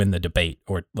just win the debate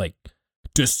or like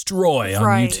destroy on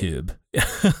YouTube.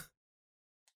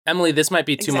 Emily, this might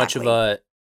be too much of a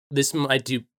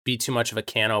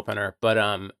can opener, but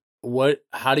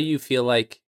how do you feel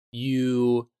like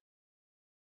you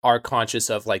are conscious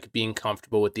of like being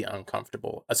comfortable with the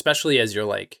uncomfortable, especially as you're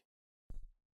like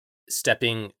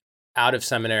stepping out of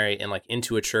seminary and like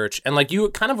into a church? And like you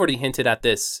kind of already hinted at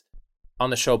this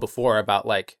on the show before about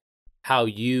like how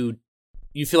you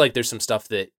feel like there's some stuff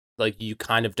that like you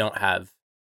kind of don't have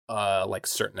like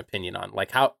certain opinion on.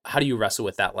 Like how do you wrestle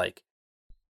with that, like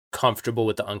comfortable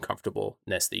with the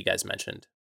uncomfortableness that you guys mentioned?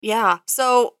 Yeah.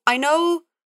 So I know,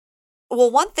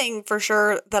 well, one thing for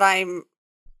sure that I'm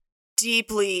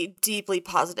deeply, deeply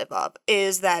positive of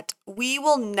is that we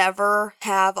will never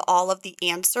have all of the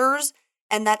answers,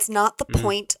 and that's not the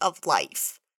point of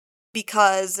life.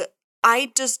 Because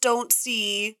I just don't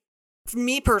see, for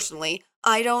me personally,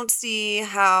 I don't see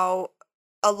how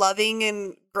a loving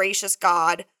and gracious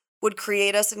God would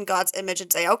create us in God's image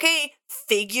and say, okay,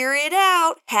 figure it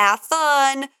out, have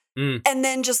fun, and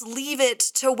then just leave it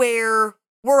to where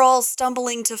we're all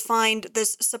stumbling to find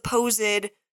this supposed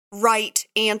right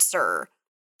answer.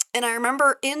 And I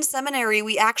remember in seminary,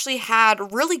 we actually had a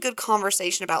really good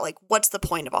conversation about like, what's the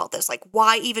point of all this? Like,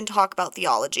 why even talk about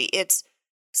theology?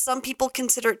 Some people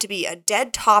consider it to be a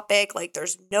dead topic. Like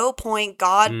there's no point.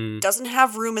 God doesn't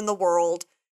have room in the world.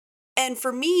 And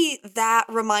for me, that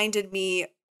reminded me,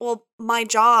 well, my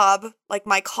job, like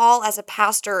my call as a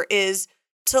pastor is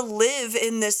to live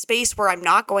in this space where I'm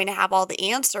not going to have all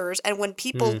the answers. And when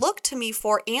people look to me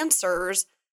for answers,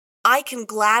 I can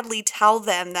gladly tell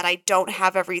them that I don't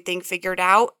have everything figured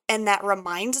out. And that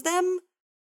reminds them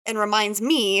and reminds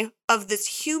me of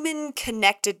this human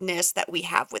connectedness that we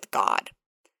have with God.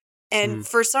 And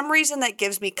for some reason, that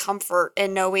gives me comfort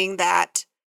in knowing that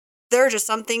there are just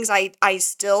some things I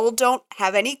still don't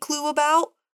have any clue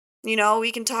about. You know,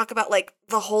 we can talk about like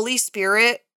the Holy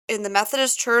Spirit in the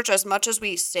Methodist Church as much as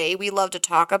we say we love to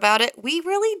talk about it. We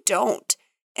really don't.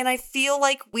 And I feel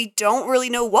like we don't really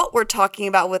know what we're talking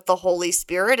about with the Holy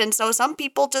Spirit. And so some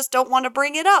people just don't want to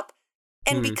bring it up.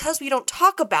 And because we don't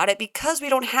talk about it, because we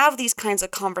don't have these kinds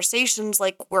of conversations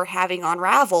like we're having on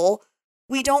Ravel,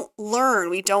 we don't learn.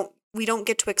 We don't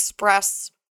get to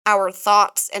express our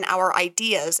thoughts and our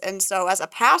ideas. And so as a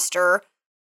pastor,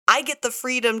 I get the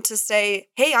freedom to say,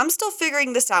 hey, I'm still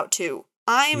figuring this out too.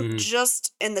 I'm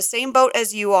just in the same boat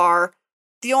as you are.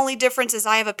 The only difference is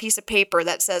I have a piece of paper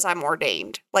that says I'm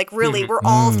ordained. Like, really, we're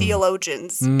all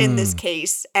theologians in this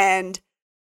case. And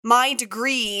my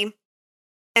degree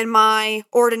and my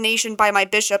ordination by my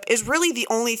bishop is really the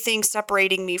only thing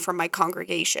separating me from my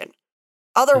congregation.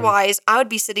 Otherwise, I would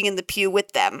be sitting in the pew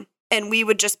with them, and we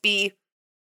would just be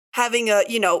having a,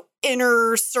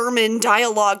 inner sermon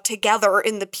dialogue together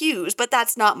in the pews, but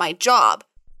that's not my job.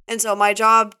 And so my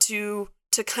job to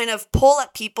kind of pull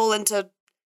at people and to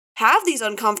have these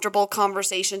uncomfortable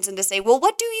conversations and to say, well,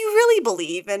 what do you really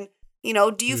believe? And,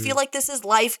 do you feel like this is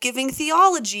life-giving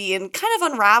theology, and kind of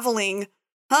unraveling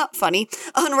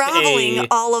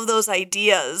all of those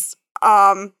ideas.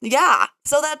 So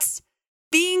that's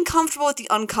being comfortable with the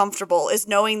uncomfortable, is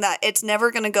knowing that it's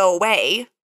never going to go away.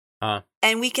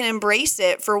 And we can embrace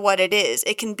it for what it is.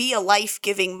 It can be a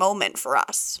life-giving moment for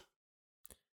us.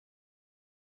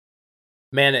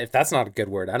 Man, if that's not a good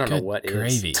word, I don't know what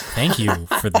gravy. is. Thank you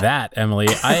for that, Emily.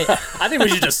 I think we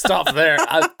should just stop there.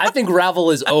 I think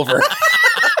Ravel is over.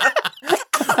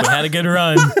 We had a good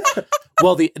run.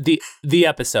 Well, the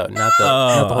episode, not the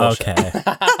whole show. Okay.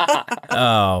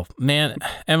 Oh, man.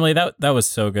 Emily, that was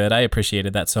so good. I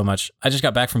appreciated that so much. I just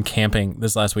got back from camping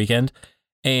this last weekend,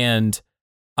 and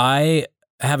I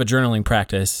have a journaling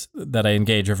practice that I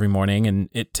engage every morning, and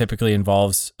it typically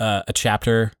involves a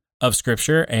chapter of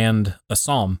scripture and a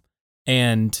psalm.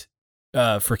 And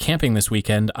for camping this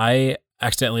weekend, I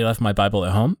accidentally left my Bible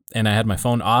at home, and I had my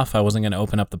phone off. I wasn't going to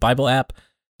open up the Bible app.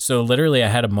 So literally I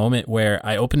had a moment where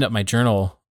I opened up my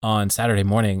journal on Saturday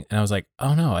morning, and I was like,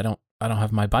 oh no, I don't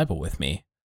have my Bible with me.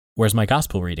 Where's my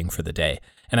gospel reading for the day?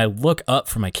 And I look up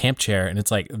from my camp chair, and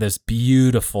it's like this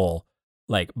beautiful,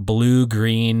 like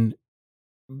blue-green,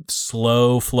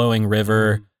 slow flowing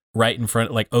river right in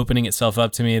front, like opening itself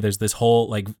up to me. There's this whole,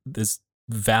 like, this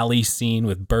valley scene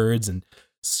with birds and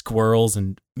squirrels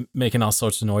and making all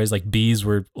sorts of noise. Like bees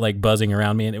were like buzzing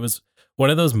around me. And it was one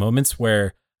of those moments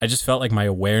where I just felt like my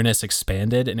awareness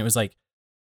expanded, and it was like,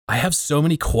 I have so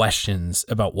many questions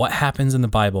about what happens in the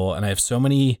Bible, and I have so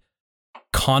many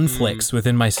conflicts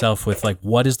within myself with, like,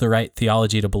 what is the right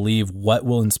theology to believe? What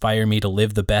will inspire me to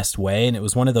live the best way? And it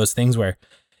was one of those things where,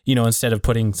 instead of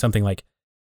putting something like,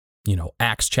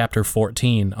 Acts chapter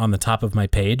 14 on the top of my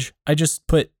page, I just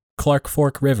put Clark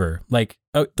Fork River. Like,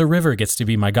 oh, the river gets to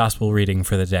be my gospel reading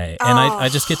for the day. And I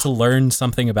just get to learn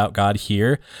something about God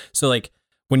here. So, like,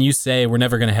 when you say we're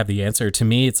never going to have the answer, to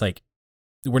me, it's like,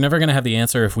 we're never going to have the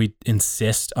answer if we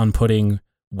insist on putting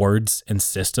words and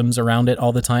systems around it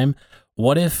all the time.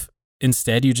 What if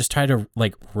instead you just try to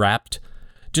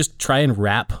try and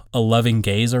wrap a loving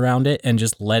gaze around it and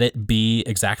just let it be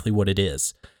exactly what it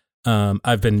is?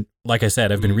 I've been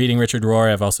reading Richard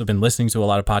Rohr. I've also been listening to a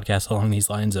lot of podcasts along these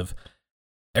lines of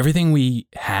everything we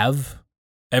have,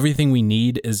 everything we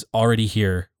need is already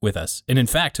here with us. And in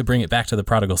fact, to bring it back to the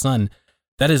prodigal son,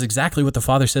 that is exactly what the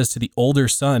father says to the older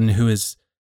son who is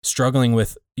struggling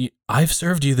with, I've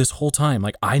served you this whole time.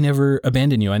 Like, I never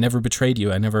abandoned you. I never betrayed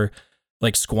you. I never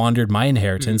squandered my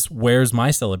inheritance. Where's my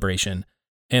celebration?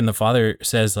 And the father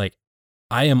says, like,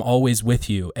 I am always with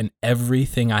you, and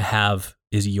everything I have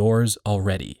is yours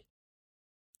already.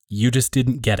 You just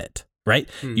didn't get it, right?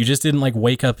 You just didn't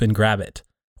wake up and grab it,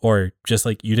 or just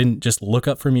you didn't just look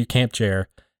up from your camp chair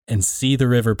and see the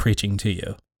river preaching to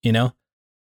you,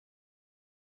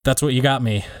 That's what you got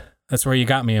me. That's where you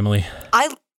got me, Emily.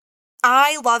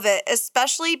 I love it,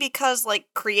 especially because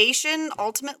creation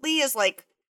ultimately is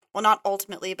well, not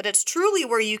ultimately, but it's truly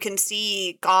where you can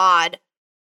see God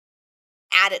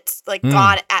at its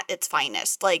God at its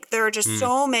finest. There are just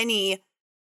so many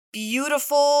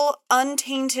beautiful,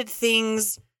 untainted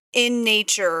things in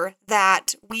nature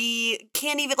that we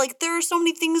can't even there are so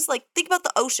many things think about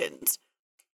the oceans.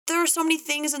 There are so many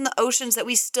things in the oceans that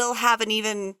we still haven't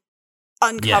even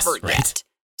uncovered yet.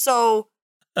 So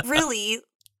really,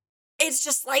 it's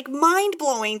just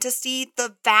mind-blowing to see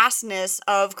the vastness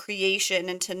of creation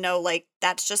and to know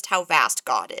that's just how vast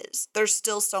God is. There's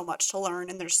still so much to learn,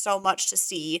 and there's so much to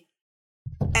see.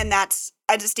 And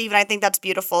Stephen, I think that's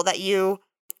beautiful that you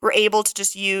were able to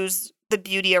just use the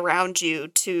beauty around you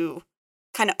to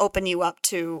kind of open you up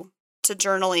to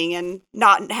journaling and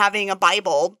not having a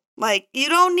Bible. You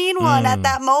don't need one at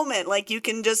that moment. You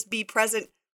can just be present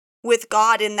with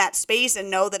God in that space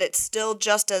and know that it's still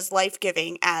just as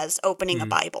life-giving as opening a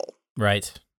Bible.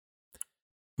 Right.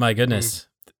 My goodness.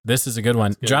 This is a good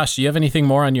one. Josh, do you have anything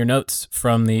more on your notes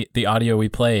from the audio we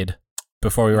played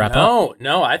before we wrap up?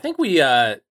 No. I think we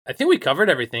covered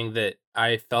everything that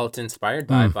I felt inspired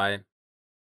by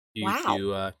you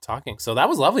two talking. So that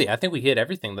was lovely. I think we hit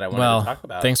everything that I wanted to talk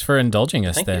about. Thanks for indulging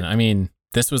us. Thank you. I mean,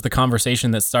 this was the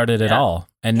conversation that started it all,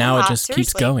 and now it just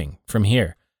keeps going from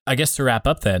here. I guess to wrap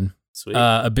up then, sweet.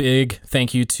 A big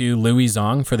thank you to Louis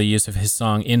Zong for the use of his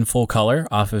song In Full Color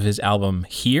off of his album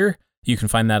Here. You can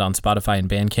find that on Spotify and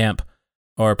Bandcamp,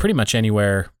 or pretty much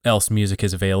anywhere else music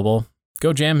is available.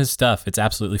 Go jam his stuff. It's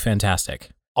absolutely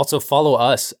fantastic. Also follow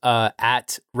us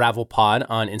at RavelPod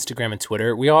on Instagram and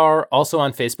Twitter. We are also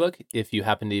on Facebook if you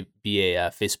happen to be a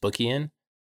Facebookian.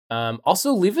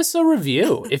 Also, leave us a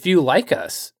review if you like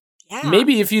us. Yeah.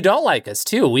 Maybe if you don't like us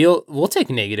too. We'll take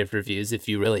negative reviews if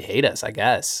you really hate us, I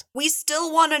guess. We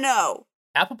still want to know.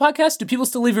 Apple Podcasts? Do people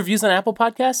still leave reviews on Apple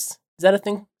Podcasts? Is that a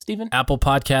thing, Stephen? Apple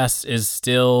Podcasts is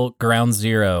still ground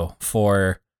zero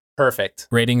for perfect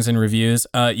ratings and reviews.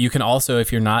 You can also,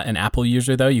 if you're not an Apple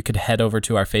user though, you could head over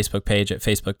to our Facebook page at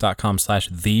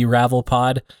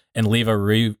facebook.com/TheRavelPod and leave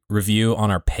a review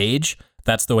on our page.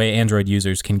 That's the way Android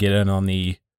users can get in on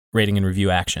the rating and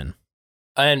review action.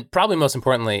 And probably most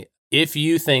importantly, if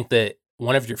you think that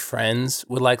one of your friends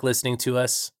would like listening to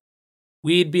us,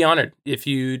 we'd be honored if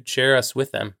you'd share us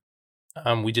with them.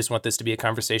 We just want this to be a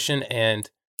conversation, and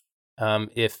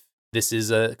if this is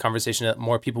a conversation that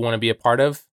more people want to be a part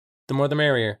of, the more the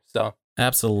merrier. So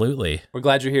absolutely. We're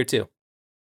glad you're here too.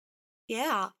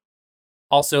 Yeah.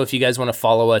 Also, if you guys want to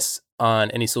follow us on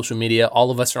any social media,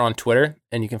 all of us are on Twitter,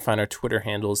 and you can find our Twitter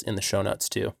handles in the show notes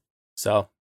too. So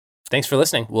thanks for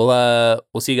listening. We'll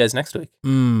see you guys next week.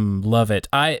 Love it.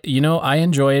 I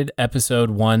enjoyed episode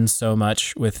 1 so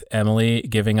much with Emily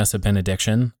giving us a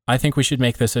benediction. I think we should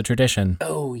make this a tradition.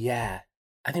 Oh yeah.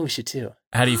 I think we should too.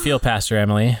 How do you feel, Pastor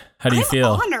Emily? How do you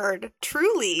feel? I'm honored.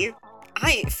 Truly.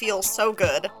 I feel so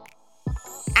good.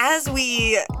 As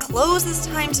we close this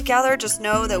time together, just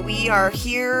know that we are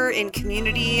here in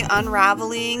community,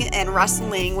 unraveling and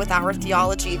wrestling with our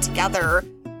theology together,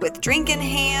 with drink in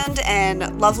hand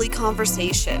and lovely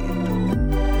conversation.